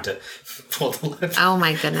slime to pull the lip. Oh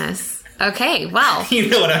my goodness. Okay, well. You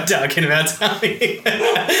know what I'm talking about, Tommy.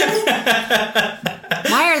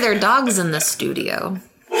 Why are there dogs in the studio?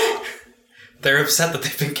 They're upset that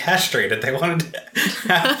they've been castrated. They wanted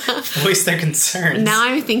to voice their concerns. Now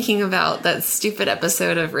I'm thinking about that stupid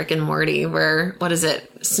episode of Rick and Morty where, what is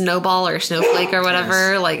it, Snowball or Snowflake or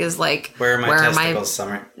whatever, is like... Where are my testicles,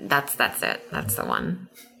 Summer? That's it. That's the one.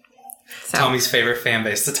 So. Tommy's favorite fan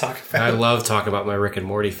base to talk about. I love talking about my Rick and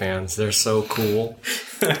Morty fans. They're so cool.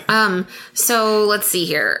 So let's see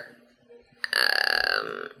here.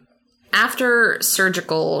 After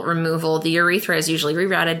surgical removal, the urethra is usually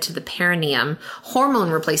rerouted to the perineum.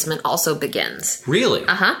 Hormone replacement also begins. Really?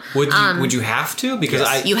 Uh-huh. Would you have to?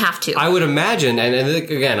 Because You have to. I would imagine, and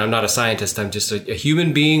again, I'm not a scientist. I'm just a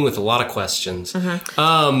human being with a lot of questions.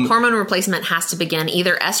 Hormone replacement has to begin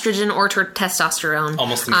either estrogen or testosterone.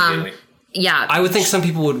 Almost immediately. Yeah. I would think some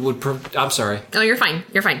people would I'm sorry. Oh, you're fine.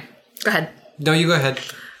 You're fine. Go ahead. No, you go ahead.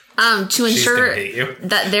 To ensure gonna hate you.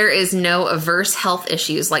 that there is no adverse health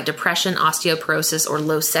issues like depression, osteoporosis, or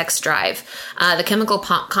low sex drive, the chemical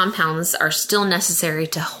compounds are still necessary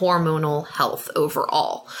to hormonal health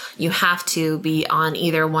overall. You have to be on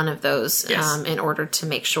either one of those in order to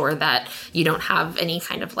make sure that you don't have any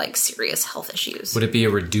kind of serious health issues. Would it be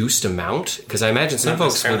a reduced amount? Because I imagine some Not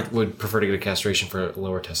folks necessarily. would prefer to get a castration for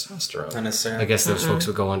lower testosterone. Not necessarily. I guess those folks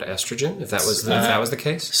would go on to estrogen if that was the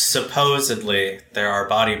case. Supposedly, there are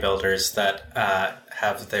bodybuilders that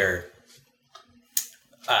have their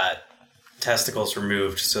testicles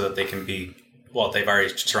removed so that they can be, they've already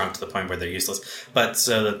shrunk to the point where they're useless, but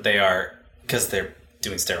so that they are, because they're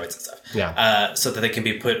doing steroids and stuff, so that they can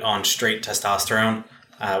be put on straight testosterone,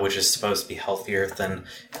 which is supposed to be healthier than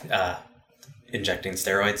injecting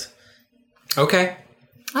steroids. Okay.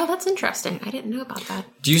 Oh, that's interesting. I didn't know about that.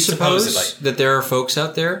 Do you suppose Supposedly. that there are folks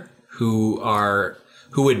out there who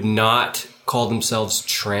would not call themselves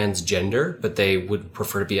transgender, but they would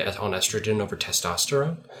prefer to be on estrogen over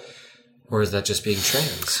testosterone? Or is that just being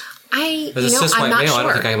trans? As a cis white I'm not male, sure. I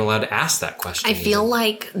don't think I'm allowed to ask that question. I feel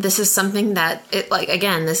like this is something that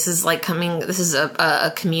this is this is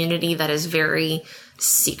a community that is very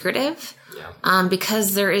secretive. Yeah.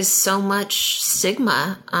 Because there is so much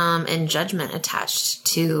stigma and judgment attached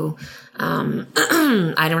to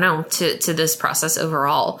I don't know, to this process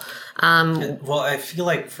overall. Well, I feel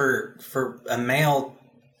like for a male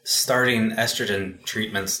starting estrogen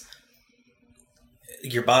treatments,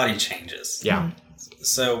 your body changes. Yeah.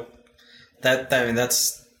 So I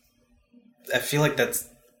feel like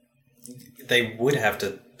they would have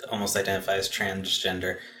to almost identify as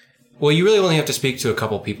transgender. Well, you really only have to speak to a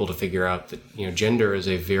couple people to figure out that, gender is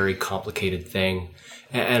a very complicated thing.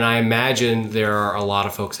 And I imagine there are a lot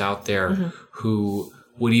of folks out there who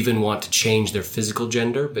would even want to change their physical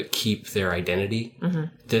gender, but keep their identity,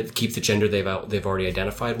 that keep the gender they've already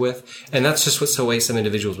identified with. And that's just the way some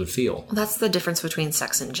individuals would feel. Well, that's the difference between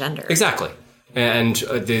sex and gender. Exactly. And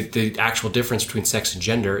the actual difference between sex and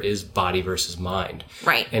gender is body versus mind.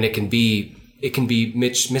 Right. And it can be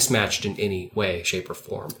mismatched in any way, shape, or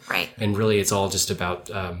form. Right. And really, it's all just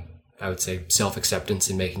about, I would say, self-acceptance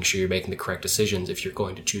and making sure you're making the correct decisions if you're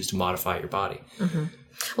going to choose to modify your body.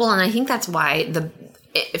 Well, and I think that's why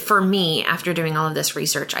for me, after doing all of this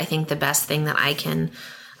research, I think the best thing that I can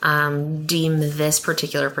deem this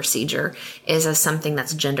particular procedure is as something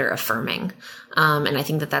that's gender affirming. And I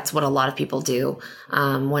think that that's what a lot of people do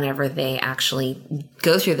whenever they actually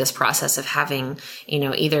go through this process of having,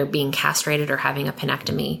 either being castrated or having a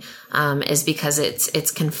penectomy, is because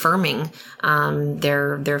it's confirming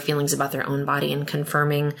their feelings about their own body and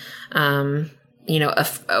confirming, rather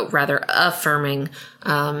affirming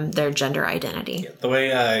their gender identity. The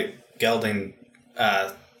way Gelding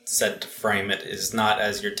said to frame it is not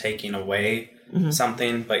as you're taking away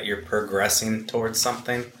something, but you're progressing towards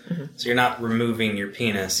something. So you're not removing your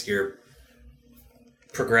penis, you're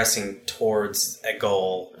progressing towards a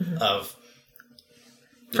goal of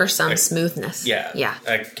For some smoothness. Yeah.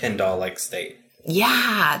 a Ken doll-like state.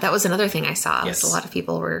 Yeah, that was another thing I saw. Yes. Was a lot of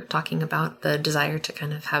people were talking about the desire to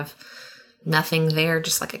kind of have nothing there,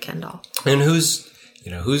 just like a Ken doll. And who's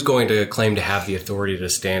going to claim to have the authority to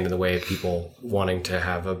stand in the way of people wanting to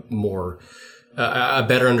have a more, a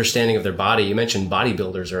better understanding of their body? You mentioned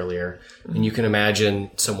bodybuilders earlier, and you can imagine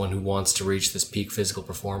someone who wants to reach this peak physical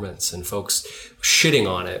performance and folks shitting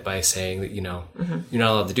on it by saying that, you're not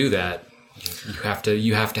allowed to do that. You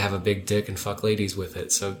have to have a big dick and fuck ladies with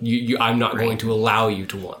it. So I'm not going to allow you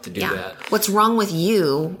to want to do that. What's wrong with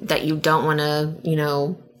you that you don't want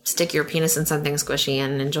to, stick your penis in something squishy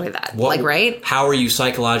and enjoy that? Right? How are you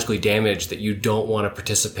psychologically damaged that you don't want to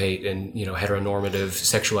participate in, heteronormative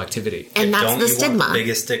sexual activity? And that's Don't the you stigma. want the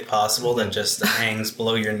biggest dick possible that just hangs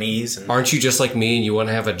below your knees? And Aren't you just like me and you want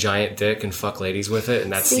to have a giant dick and fuck ladies with it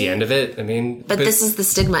and that's the end of it? I mean... But this is the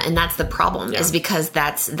stigma, and that's the problem, Yeah. is because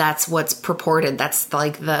that's what's purported. That's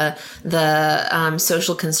like the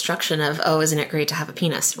social construction of, oh, isn't it great to have a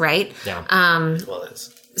penis, right? Yeah. well, it's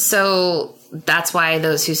So that's why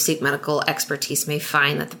those who seek medical expertise may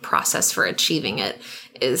find that the process for achieving it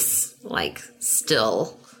is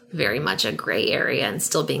still very much a gray area and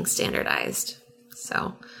still being standardized.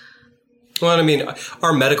 So Well, I mean,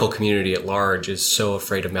 our medical community at large is so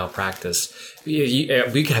afraid of malpractice. We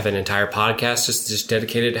could have an entire podcast just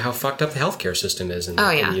dedicated to how fucked up the healthcare system is in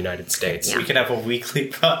the United States. we could have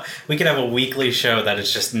a weekly show that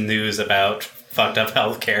is just news about fucked up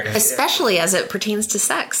healthcare. especially as it pertains to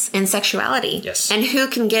sex and sexuality. Yes. And who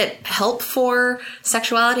can get help for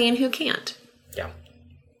sexuality and who can't. Yeah.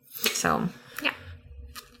 So, yeah.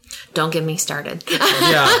 Don't get me started.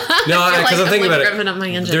 Yeah. No, because I'm thinking about revving up my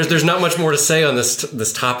it. engine. There's not much more to say on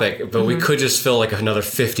this topic, but we could just fill another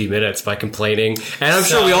 50 minutes by complaining. And I'm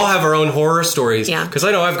sure we all have our own horror stories. Yeah. Because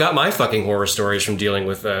I know I've got my fucking horror stories from dealing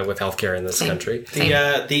with healthcare in this country.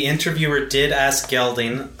 The interviewer did ask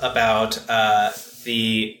Gelding about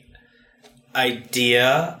the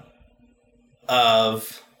idea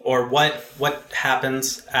of, or what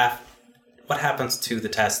happens to the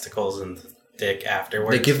testicles and the dick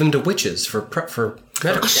afterwards. They give them to witches for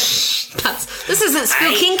medical This isn't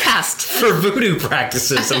Spooking Cast. for voodoo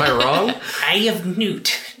practices. Am I wrong? Eye of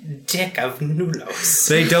Newt, dick of Nulos.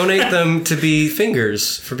 They donate them to be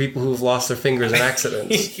fingers for people who've lost their fingers in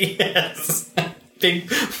accidents. Yes, big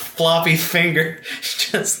floppy finger.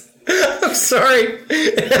 Just I'm sorry.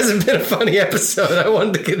 It hasn't been a funny episode. I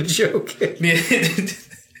wanted to get a joke in.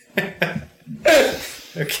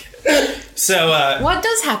 okay. So What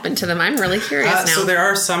does happen to them? I'm really curious now. so there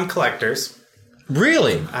are some collectors.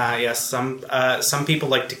 Really? Yes, some people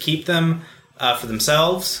like to keep them for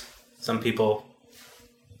themselves. Some people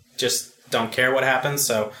just don't care what happens.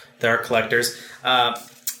 So there are collectors.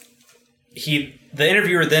 The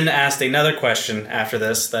interviewer then asked another question after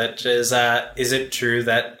this. That is it true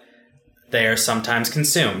that they are sometimes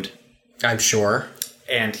consumed? I'm sure.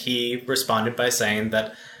 And he responded by saying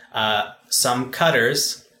that some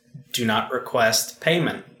cutters do not request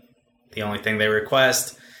payment. The only thing they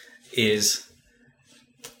request is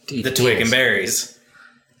the twig and berries.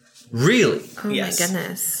 Really? Oh Yes. my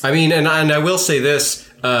goodness. I mean, and I will say this.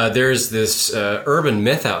 There's this urban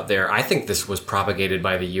myth out there. I think this was propagated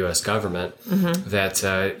by the U.S. government that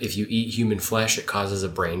if you eat human flesh, it causes a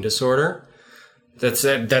brain disorder. That's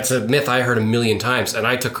a myth I heard a million times, and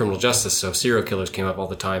I took criminal justice, so serial killers came up all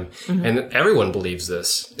the time, and everyone believes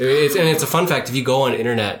this. It's a fun fact. If you go on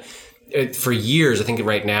internet, for years, I think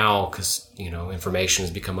right now, because information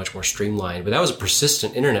has become much more streamlined, but that was a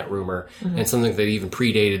persistent internet rumor, and something that even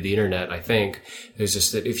predated the internet. I think it was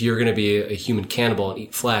just that if you're going to be a human cannibal and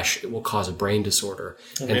eat flesh, it will cause a brain disorder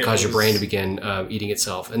and cause your brain to begin eating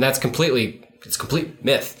itself, and it's complete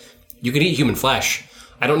myth. You can eat human flesh.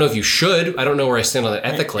 I don't know if you should. I don't know where I stand on that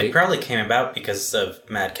ethically. It probably came about because of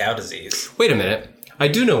mad cow disease. Wait a minute. I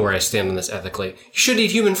do know where I stand on this ethically. You should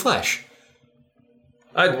eat human flesh.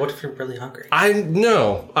 What if you're really hungry?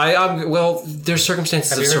 Well, there's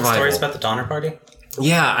circumstances Have of you heard survival. stories about the Donner Party?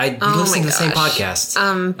 Yeah, I listen to the same podcasts.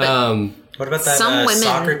 What about that Some women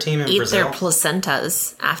soccer team in eat Brazil? their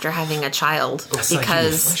placentas after having a child That's not human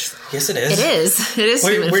because flesh. Yes, it is. it is. It is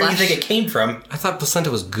Where human do you flesh. think it came from? I thought placenta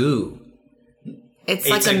was goo, It's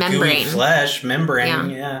like a gooey membrane. flesh membrane.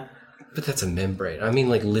 Yeah. Yeah. but that's a membrane. I mean,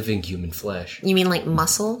 like living human flesh. You mean like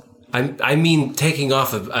muscle? I mean taking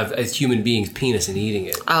off of a human being's penis and eating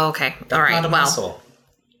it. Oh, okay. All right. Not a Well, muscle.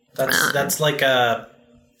 That's like a.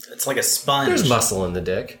 It's like a sponge. There's muscle in the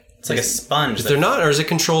dick. It's like a sponge. They're not, or is it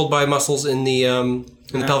controlled by muscles in the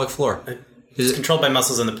pelvic floor? It's controlled by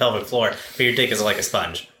muscles in the pelvic floor, but your dick is like a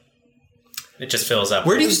sponge. It just fills up.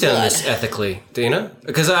 Where do you stand on this ethically, Dana?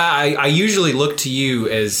 Because I usually look to you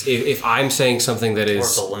as if I'm saying something that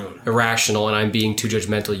is irrational and I'm being too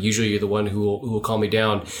judgmental, usually you're the one who will calm me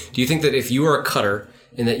down. Do you think that if you are a cutter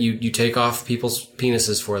and that you take off people's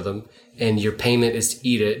penises for them and your payment is to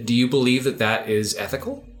eat it, do you believe that that is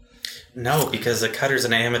ethical? No, because a cutter's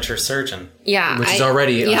an amateur surgeon. Yeah. Which is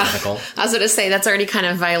already unethical. I was going to say, that's already kind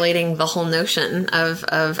of violating the whole notion of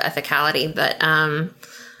ethicality, but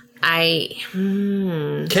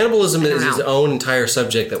cannibalism is its own entire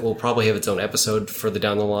subject that will probably have its own episode further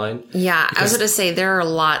down the line. Yeah, I was going to say, there are a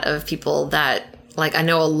lot of people that, like, I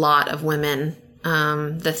know a lot of women.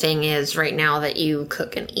 The thing is right now that you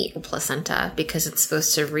cook and eat a placenta because it's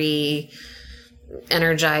supposed to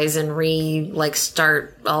energize and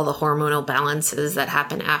start all the hormonal balances that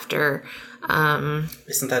happen after.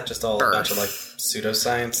 Isn't that just all a bunch of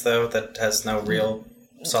pseudoscience though that has no real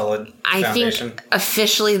solid foundation? I think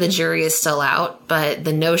officially the jury is still out, but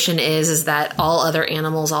the notion is that all other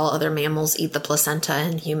animals, all other mammals eat the placenta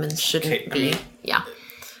and humans shouldn't be. Yeah.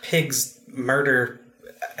 Pigs murder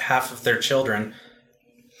half of their children.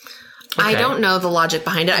 Okay. I don't know the logic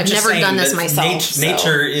behind it. I've never done this myself.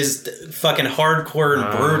 Nature is fucking hardcore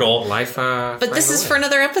and brutal. But this is for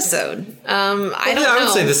another episode. I don't know. I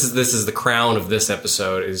would say this is the crown of this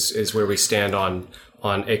episode is where we stand on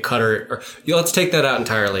a cutter. Let's take that out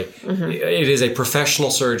entirely. Mm-hmm. It is a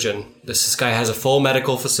professional surgeon. This guy has a full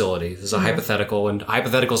medical facility. This is a hypothetical, and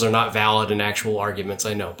hypotheticals are not valid in actual arguments.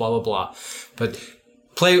 I know, blah, blah, blah. But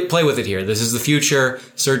play with it here. This is the future.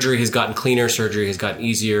 Surgery has gotten cleaner. Surgery has gotten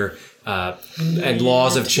easier. And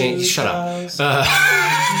laws have changed. Shut up.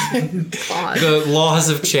 The laws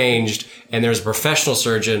have changed, and there's a professional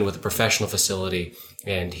surgeon with a professional facility,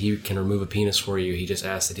 and he can remove a penis for you. He just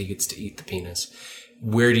asks that he gets to eat the penis.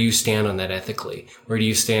 Where do you stand on that ethically? Where do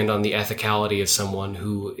you stand on the ethicality of someone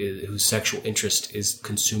whose sexual interest is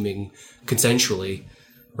consuming consensually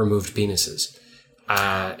removed penises?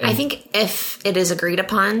 I think if it is agreed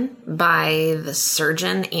upon by the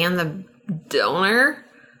surgeon and the donor,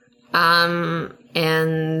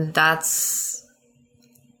 and that's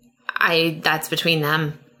between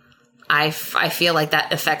them. I feel like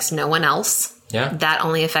that affects no one else. Yeah. That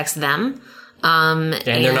only affects them. And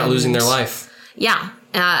they're not losing their life. Yeah.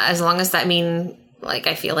 As long as I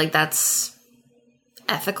feel like that's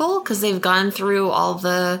ethical because they've gone through all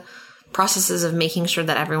the processes of making sure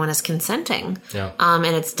that everyone is consenting. Yeah. And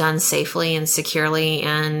it's done safely and securely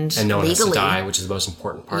and no one legally. has to die, which is the most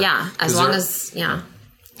important part. Yeah. As long as,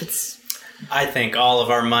 I think all of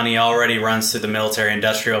our money already runs through the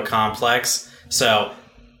military-industrial complex, so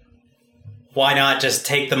why not just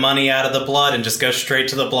take the money out of the blood and just go straight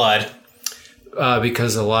to the blood?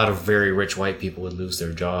 Because a lot of very rich white people would lose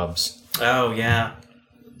their jobs. Oh, yeah.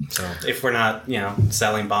 So if we're not,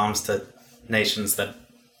 selling bombs to nations that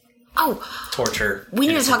torture we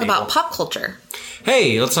need to talk people. about pop culture.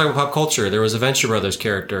 Hey, let's talk about pop culture. There was a Venture Brothers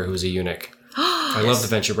character who was a eunuch. I love the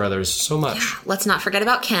Venture Brothers so much. Yeah. Let's not forget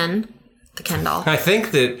about Ken, the Ken doll. I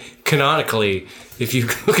think that canonically, if you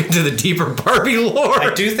look into the deeper Barbie lore,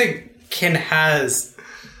 I do think Ken has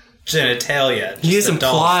genitalia. He has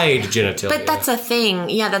implied genitalia. But that's a thing.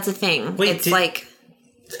 Yeah, that's a thing. Wait,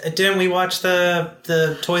 didn't we watch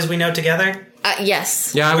the Toys We Know Together?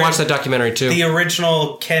 Yes. Yeah, I watched that documentary too. The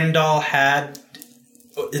original Ken doll had...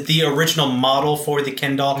 The original model for the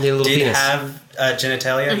Ken doll did penis. have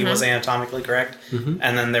genitalia. Mm-hmm. He was anatomically correct. Mm-hmm.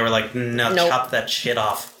 And then they were like, no, chop that shit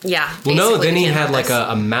off. Yeah. Well, no, then he had like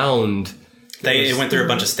a mound. It went through a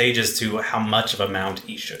bunch of stages to how much of a mound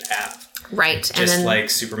he should have. Right. Just like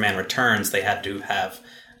Superman Returns, they had to have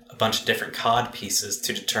a bunch of different cod pieces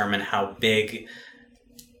to determine how big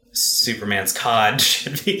Superman's cod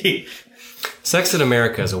should be. Sex in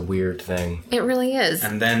America is a weird thing. It really is.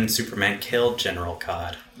 And then Superman killed General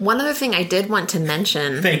Cod. One other thing I did want to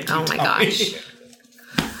mention... Thank you, oh my Tommy. gosh.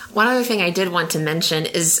 One other thing I did want to mention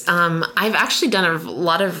is I've actually done a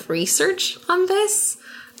lot of research on this,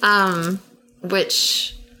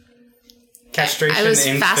 which... Castration I was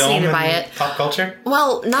in fascinated film by and it. Pop culture?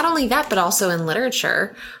 Well, not only that, but also in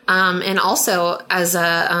literature, and also as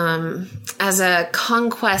a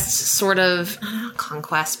conquest sort of not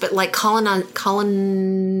conquest, but like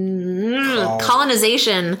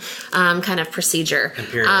colonization kind of procedure.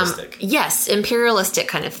 Imperialistic. Yes, imperialistic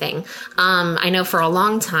kind of thing. I know for a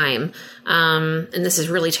long time, and this is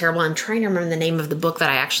really terrible. I'm trying to remember the name of the book that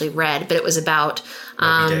I actually read, but it was about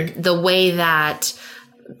the way that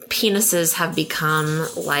penises have become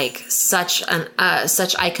like such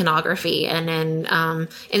iconography and in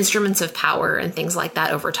instruments of power and things like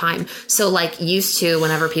that over time. So like used to,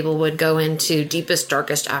 whenever people would go into deepest,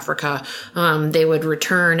 darkest Africa, they would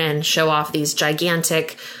return and show off these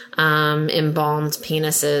gigantic embalmed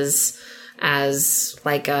penises as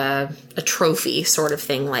like a trophy sort of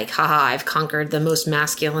thing, like, haha, I've conquered the most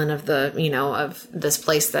masculine of the, of this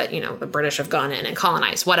place that, the British have gone in and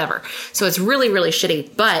colonized, whatever. So it's really, really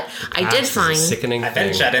shitty. But I did find... sickening I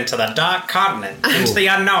ventured into the dark continent, into the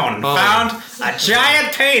unknown, found a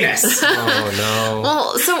giant penis. Oh, no.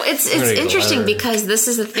 Well, so it's interesting because this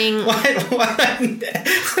is the thing... What?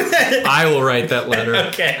 I will write that letter.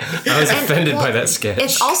 Okay. I was offended by that sketch.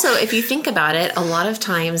 It's also, if you think about it, a lot of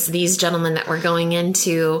times these gentlemen that were going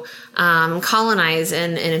into colonize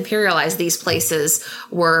and imperialize these places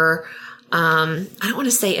were, I don't want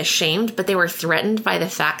to say ashamed, but they were threatened by the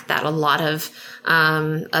fact that a lot of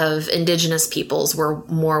indigenous peoples were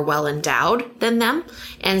more well endowed than them.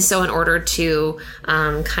 And so in order to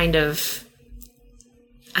kind of,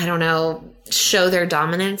 I don't know, show their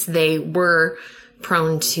dominance, they were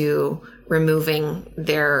prone to removing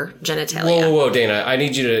their genitalia. Whoa, Dana! I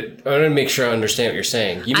need you to. I want to make sure I understand what you're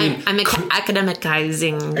saying. You mean I'm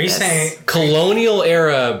academicizing? Are you saying colonial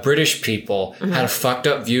era British people had a fucked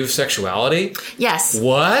up view of sexuality? Yes.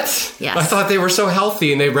 What? Yes. I thought they were so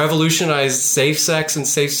healthy and they revolutionized safe sex and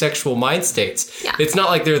safe sexual mind states. Yeah. It's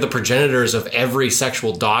not like they're the progenitors of every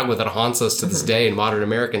sexual dogma that haunts us to this day in modern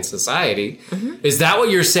American society. Is that what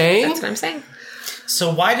you're saying? That's what I'm saying.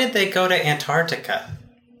 So why did they go to Antarctica?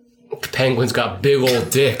 Penguins got big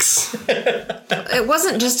old dicks. It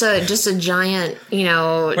wasn't just a giant,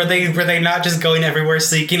 Were they not just going everywhere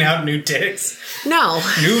seeking out new dicks? No.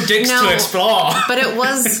 New dicks to explore. But it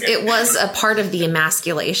was a part of the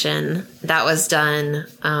emasculation that was done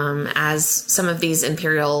as some of these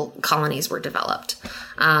imperial colonies were developed.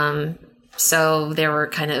 So they were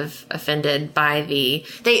kind of offended by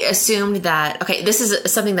they assumed that, okay, this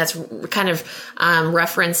is something that's kind of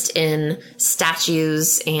referenced in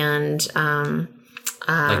statues and...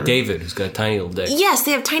 like David, who's got a tiny little dick. Yes, they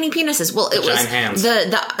have tiny penises. Well, it Giant was... hands.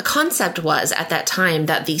 The concept was, at that time,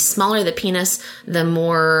 that the smaller the penis, the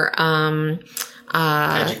more...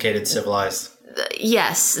 Educated, civilized.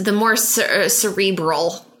 Yes, the more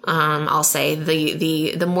cerebral... I'll say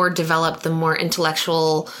the more developed, the more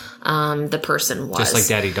intellectual the person was. Just like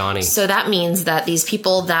Daddy Donnie. So that means that these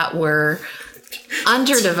people that were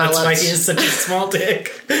underdeveloped. That's why he has such a small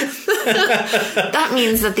dick. That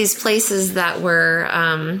means that these places that were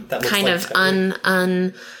kind of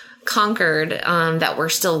unconquered, that were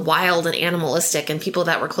still wild and animalistic, and people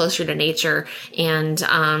that were closer to nature and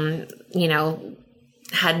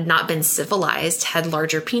had not been civilized, had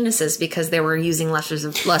larger penises because they were using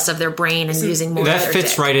less of their brain and using more of their That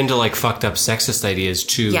fits dick. right into like fucked up sexist ideas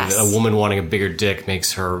too. Yes. That a woman wanting a bigger dick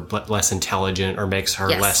makes her less intelligent or makes her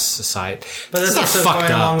Yes. less society. But that's also fucked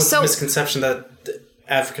going along up. with So- the misconception that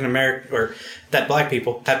African American or that black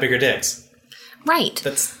people have bigger dicks. Right.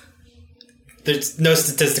 There's no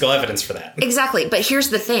statistical evidence for that. Exactly. But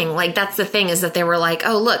here's the thing. Like, that's the thing, is that they were like,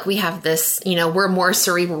 oh, look, we have this, we're more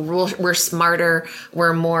cerebral, we're smarter,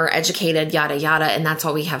 we're more educated, yada, yada. And that's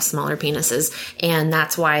why we have smaller penises. And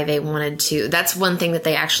that's why they wanted to, that's one thing that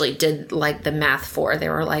they actually did like the math for. They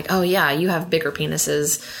were like, oh yeah, you have bigger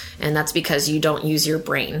penises. And that's because you don't use your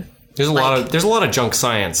brain. There's a lot of junk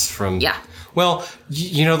science from. Yeah. Well,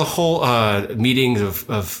 the whole meeting of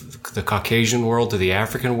the Caucasian world to the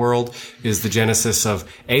African world is the genesis of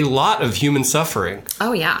a lot of human suffering.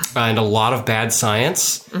 Oh, yeah. And a lot of bad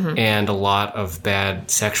science and a lot of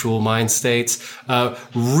bad sexual mind states.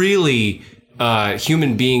 Really,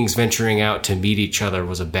 human beings venturing out to meet each other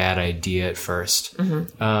was a bad idea at first.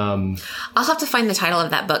 I'll have to find the title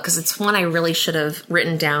of that book because it's one I really should have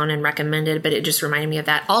written down and recommended, but it just reminded me of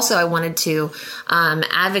that. Also, I wanted to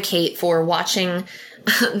advocate for watching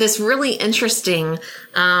this really interesting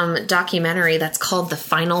documentary that's called The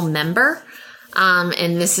Final Member.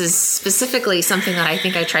 And this is specifically something that I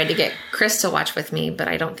think I tried to get Chris to watch with me, but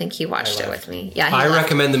I don't think he watched it with me. Yeah, I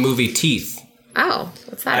recommend the movie Teeth. Oh,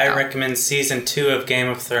 what's that I about? recommend season 2 of Game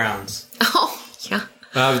of Thrones. Oh, yeah.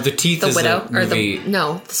 The Teeth The is widow, a movie.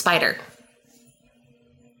 the spider.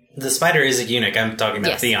 The spider is a eunuch. I'm talking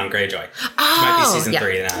about Yes. Theon Greyjoy. Oh, Might be season yeah.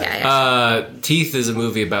 3 now. Yeah. Teeth is a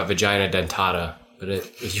movie about vagina dentata, but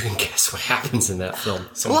you can guess what happens in that film.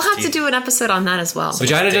 We'll have to do an episode on that as well.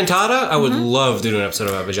 Vagina dentata? I would love doing an episode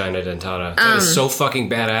about vagina dentata. That is so fucking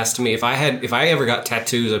badass to me. If I ever got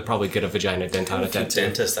tattoos, I'd probably get a vagina dentata If you're a tattoo.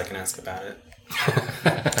 dentist, I can ask about it.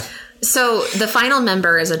 So the final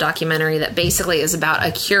member is a documentary that basically is about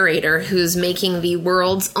a curator who's making the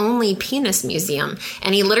world's only penis museum.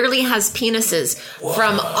 And he literally has penises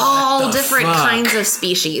from all different kinds of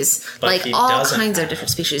species. But like all kinds of different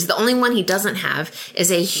species. The only one he doesn't have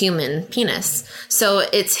is a human penis. So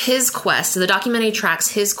it's his quest. So the documentary tracks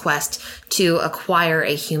his quest to acquire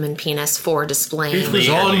a human penis for displaying. It was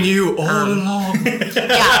on you all along.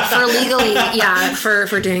 Yeah, for legally,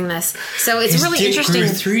 for doing this. So it's His really dick interesting. grew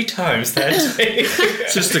 3 times that day.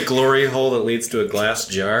 It's just a glory hole that leads to a glass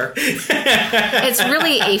jar. It's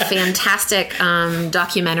really a fantastic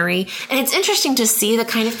documentary, and it's interesting to see the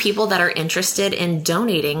kind of people that are interested in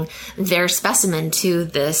donating their specimen to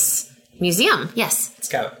this museum. Yes, It's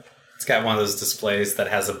got one of those displays that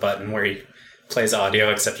has a button where he plays audio,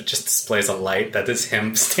 except it just displays a light that is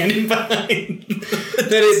him standing behind.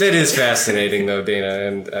 That is fascinating, though, Dana.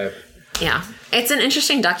 And yeah, it's an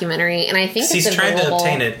interesting documentary, and I think He's it's trying to available-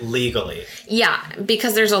 obtain it legally. Yeah,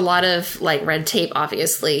 because there's a lot of like red tape,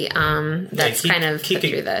 obviously, that's He put could-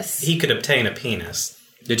 through this. He could obtain a penis.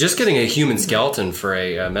 yeah, just getting a human skeleton for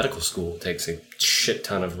a medical school takes a shit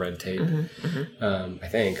ton of red tape. I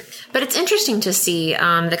think. But it's interesting to see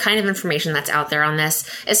the kind of information that's out there on this,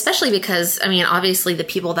 especially because, I mean, obviously the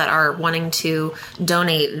people that are wanting to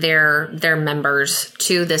donate their members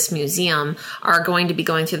to this museum are going to be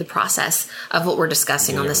going through the process of what we're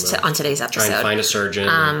discussing on this on today's episode. Trying to find a surgeon,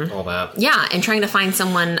 all that. Yeah, and trying to find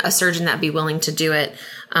a surgeon that'd be willing to do it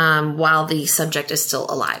while the subject is still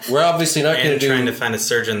alive. We're obviously not going to And do. trying to find a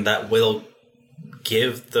surgeon that will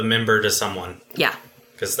give the member to someone. Yeah,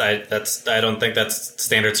 Because I don't think that's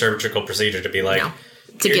standard surgical procedure to be like, no.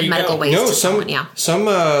 To here give you medical go. waste No, to someone, yeah.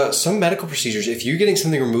 some medical procedures. If you're getting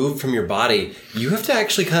something removed from your body, you have to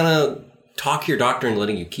actually kind of talk your doctor into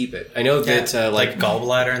letting you keep it. I know that like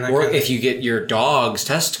gallbladder and that or kind of if you get your dog's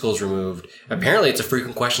testicles removed, apparently it's a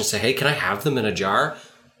frequent question to say, "Hey, can I have them in a jar?"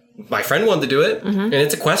 My friend wanted to do it, and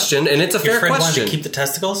it's a question, and it's a Your fair friend question. wanted to keep the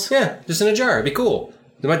testicles? Yeah, just in a jar. It'd be cool.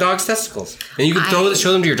 They're my dog's testicles, and you can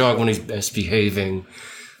show them to your dog when he's misbehaving.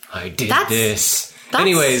 I did this.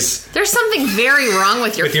 Anyways, there's something very wrong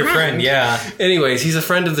with your friend, yeah. anyways, he's a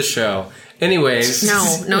friend of the show. Anyways,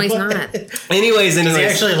 No, he's not. Anyways, Does he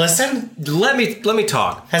actually listen? let me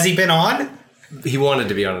talk. Has he been on? He wanted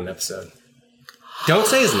to be on an episode. Don't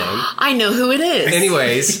say his name. I know who it is.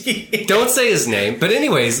 Anyways, don't say his name. But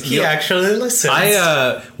anyways, He actually listens.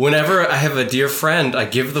 Whenever I have a dear friend, I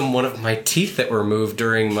give them one of my teeth that were removed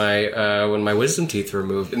during my when my wisdom teeth were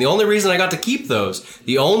removed. And the only reason I got to keep those,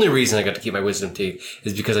 the only reason I got to keep my wisdom teeth,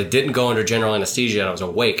 is because I didn't go under general anesthesia and I was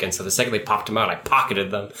awake. And so the second they popped them out, I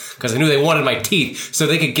pocketed them because I knew they wanted my teeth, so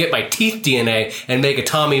they could get my teeth DNA and make a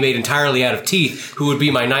Tommy made entirely out of teeth, who would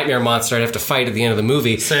be my nightmare monster I'd have to fight at the end of the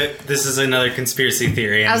movie. So this is another conspiracy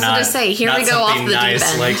theory. And I was going to say, here we go off the deep nice,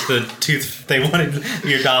 end. like the tooth. They wanted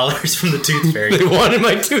your dollars from the tooth fairy. They wanted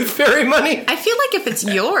my tooth fairy money. I feel like if it's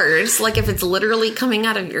yours, like if it's literally coming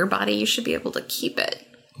out of your body, you should be able to keep it.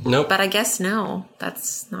 Nope. But I guess no,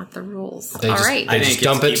 that's not the rules. They All just- right. they I didn't just get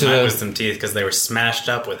dump to it keep to my the- wisdom teeth because they were smashed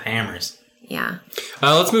up with hammers. Yeah.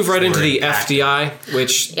 Let's move right into we're the back. FDI,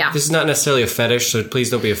 which Yeah. this is not necessarily a fetish, so please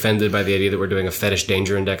don't be offended by the idea that we're doing a fetish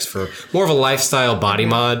danger index for more of a lifestyle body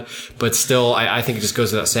mod. But still, I think it just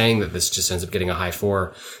goes without saying that this just ends up getting a high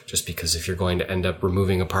 4, just because if you're going to end up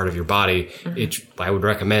removing a part of your body, I would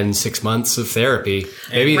recommend 6 months of therapy.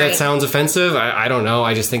 Maybe that Right. sounds offensive. I don't know.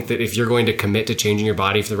 I just think that if you're going to commit to changing your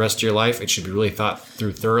body for the rest of your life, it should be really thought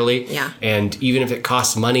through thoroughly. Yeah. And even if it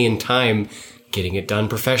costs money and time, getting it done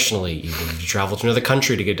professionally, even if you travel to another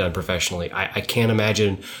country to get done professionally. I can't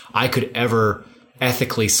imagine I could ever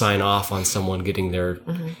ethically sign off on someone getting their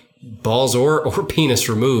balls or penis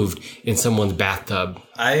removed in someone's bathtub,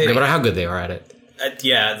 no matter how good they are at it.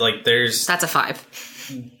 Yeah, like there's That's a 5.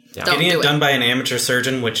 Yeah. Don't getting do it it. done by an amateur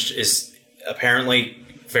surgeon, which is apparently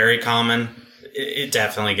very common. It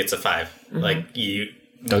definitely gets a 5. Like you,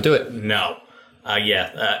 Don't do it. no,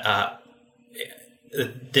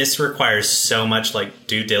 this requires so much like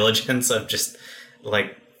due diligence of just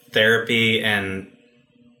like therapy and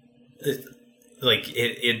like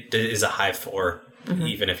it is a high 4,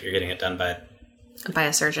 even if you're getting it done by By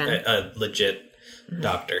a surgeon. a legit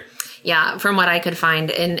doctor. Yeah, from what I could find,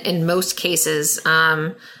 in most cases,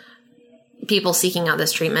 people seeking out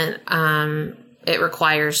this treatment, it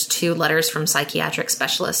requires 2 letters from psychiatric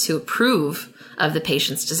specialists who approve of the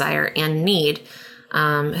patient's desire and need,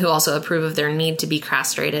 who also approve of their need to be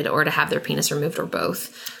castrated or to have their penis removed or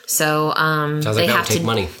both. So Sounds like they that have would take to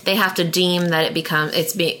money. They have to deem that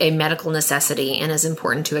it's a medical necessity and is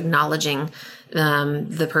important to acknowledging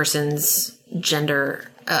the person's gender.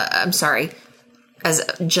 as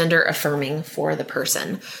gender affirming for the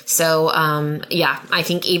person. So, I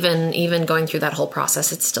think even going through that whole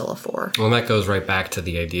process, it's still a 4. Well, and that goes right back to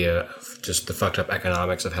the idea of just the fucked up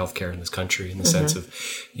economics of healthcare in this country, in the sense of,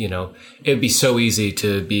 it'd be so easy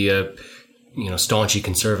to be a, staunchy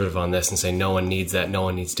conservative on this and say no one needs that, no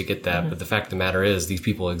one needs to get that. But the fact of the matter is, these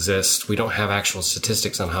people exist. We don't have actual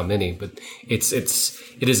statistics on how many, but it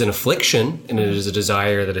is an affliction, and it is a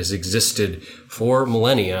desire that has existed for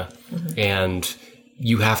millennia. And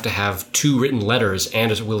you have to have 2 written letters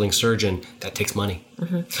and a willing surgeon. That takes money.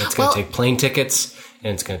 That's going to take plane tickets,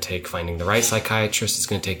 and it's going to take finding the right psychiatrist. It's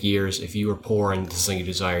going to take years. If you are poor and this is something you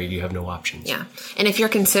desire, you have no options. Yeah. And if you're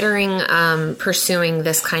considering pursuing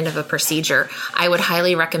this kind of a procedure, I would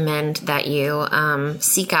highly recommend that you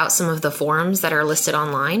seek out some of the forums that are listed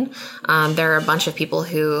online. There are a bunch of people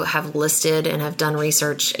who have listed and have done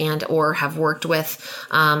research and or have worked with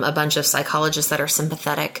a bunch of psychologists that are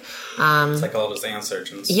sympathetic. Psychologists and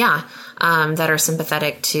surgeons. Yeah. That are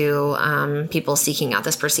sympathetic to people seeking out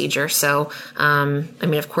this procedure. So,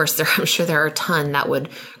 of course, I'm sure there are a ton that would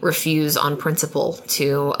refuse on principle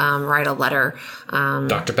to write a letter.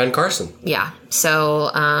 Dr. Ben Carson. Yeah.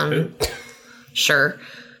 So, sure.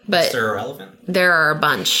 But They're irrelevant. There are a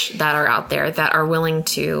bunch that are out there that are willing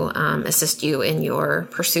to assist you in your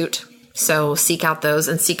pursuit. So seek out those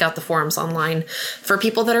and seek out the forums online for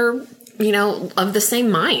people that are, of the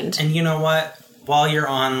same mind. And you know what? While you're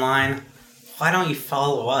online, why don't you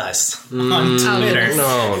follow us on Twitter?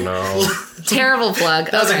 No. Terrible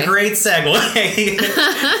plug. That was a great segue.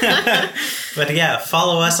 But yeah,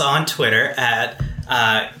 follow us on Twitter at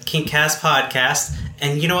Kinkcast Podcast.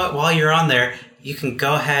 And you know what? While you're on there, you can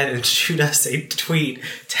go ahead and shoot us a tweet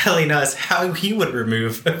telling us how you would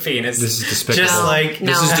remove a penis. This is despicable. Just like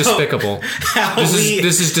this is despicable.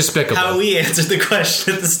 This is despicable. How we answered the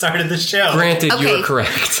question at the start of the show. Granted, you are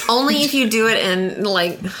correct. Only if you do it in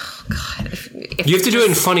if you have to do it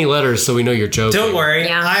in funny letters so we know you're joking. Don't worry,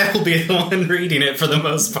 Yeah. I will be the one reading it for the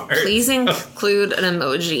most part. Please include an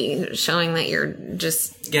emoji showing that you're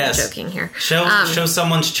just joking here. Show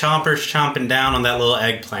someone's chompers chomping down on that little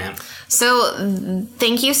eggplant. So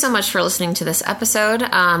thank you so much for listening to this episode.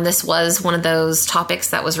 This was one of those topics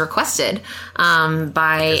that was requested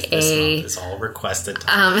by It's all requested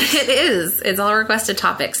topics. It is. It's all requested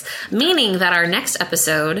topics, meaning that our next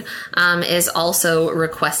episode is also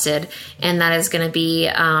requested, and that is going to be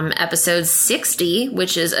episode 60,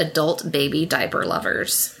 which is Adult Baby Diaper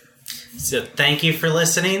Lovers. So thank you for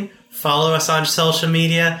listening. Follow us on social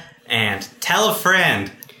media and tell a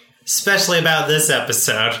friend. Especially about this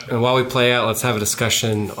episode. And while we play out, let's have a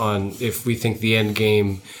discussion on if we think the end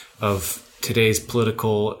game of today's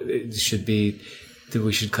political should be that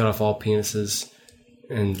we should cut off all penises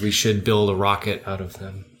and we should build a rocket out of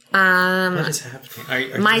them. What is happening? Are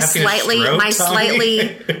you My having a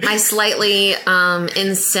stroke, slightly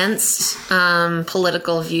incensed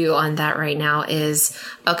political view on that right now is,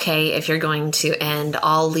 okay, if you're going to end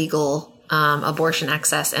all legal abortion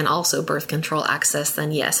access and also birth control access,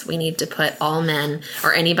 then yes, we need to put all men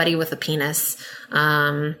or anybody with a penis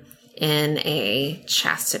in a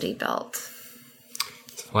chastity belt.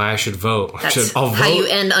 Why I should vote. That's I'll vote. how you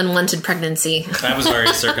end unwanted pregnancy. I was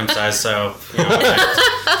already circumcised, so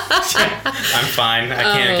I'm fine. I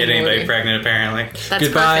can't get anybody pregnant, apparently. That's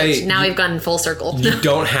Goodbye. perfect. Now we've gone full circle. You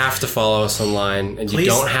don't have to follow us online, and you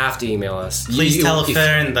don't have to email us. Please tell a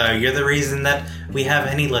friend, though. You're the reason that we have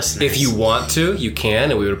any listeners. If you want to, you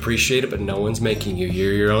can, and we would appreciate it, but no one's making you.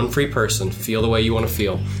 You're your own free person. Feel the way you want to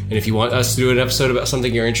feel. And if you want us to do an episode about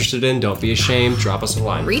something you're interested in, don't be ashamed. Drop us a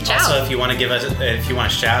line. Reach Also, out. if you want to give us, if you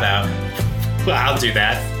want a shout out, well, I'll do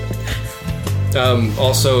that.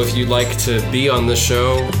 Also, if you'd like to be on the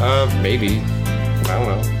show, maybe. I don't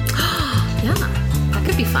know. Yeah, that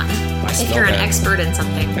could be fun. If smell you're an that. expert in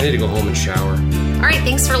something. I need to go home and shower. All right,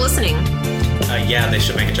 thanks for listening. Yeah, they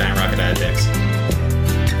should make a giant rocket out of dicks.